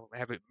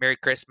 have a Merry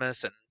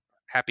Christmas and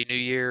Happy New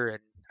Year. And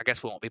I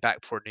guess we won't be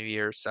back before New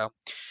Year's. So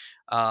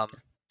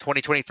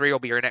 2023 will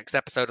be our next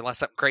episode unless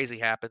something crazy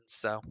happens.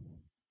 So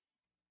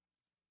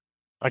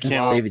I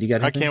can't David, you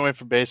got anything? I can't wait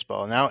for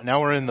baseball.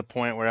 Now we're in the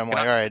point where I'm like,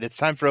 all right, it's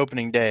time for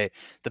opening day.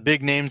 The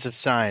big names have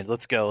signed.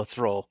 Let's go. Let's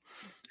roll.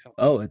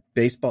 Oh,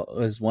 baseball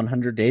is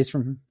 100 days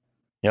from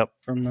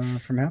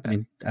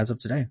happening as of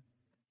today.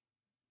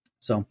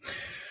 So,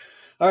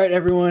 all right,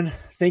 everyone.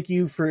 Thank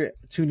you for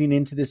tuning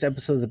into this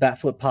episode of the Bat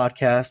Flip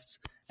Podcast.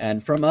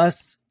 And from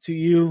us to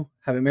you,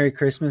 have a Merry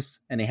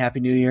Christmas and a Happy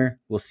New Year.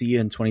 We'll see you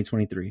in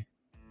 2023.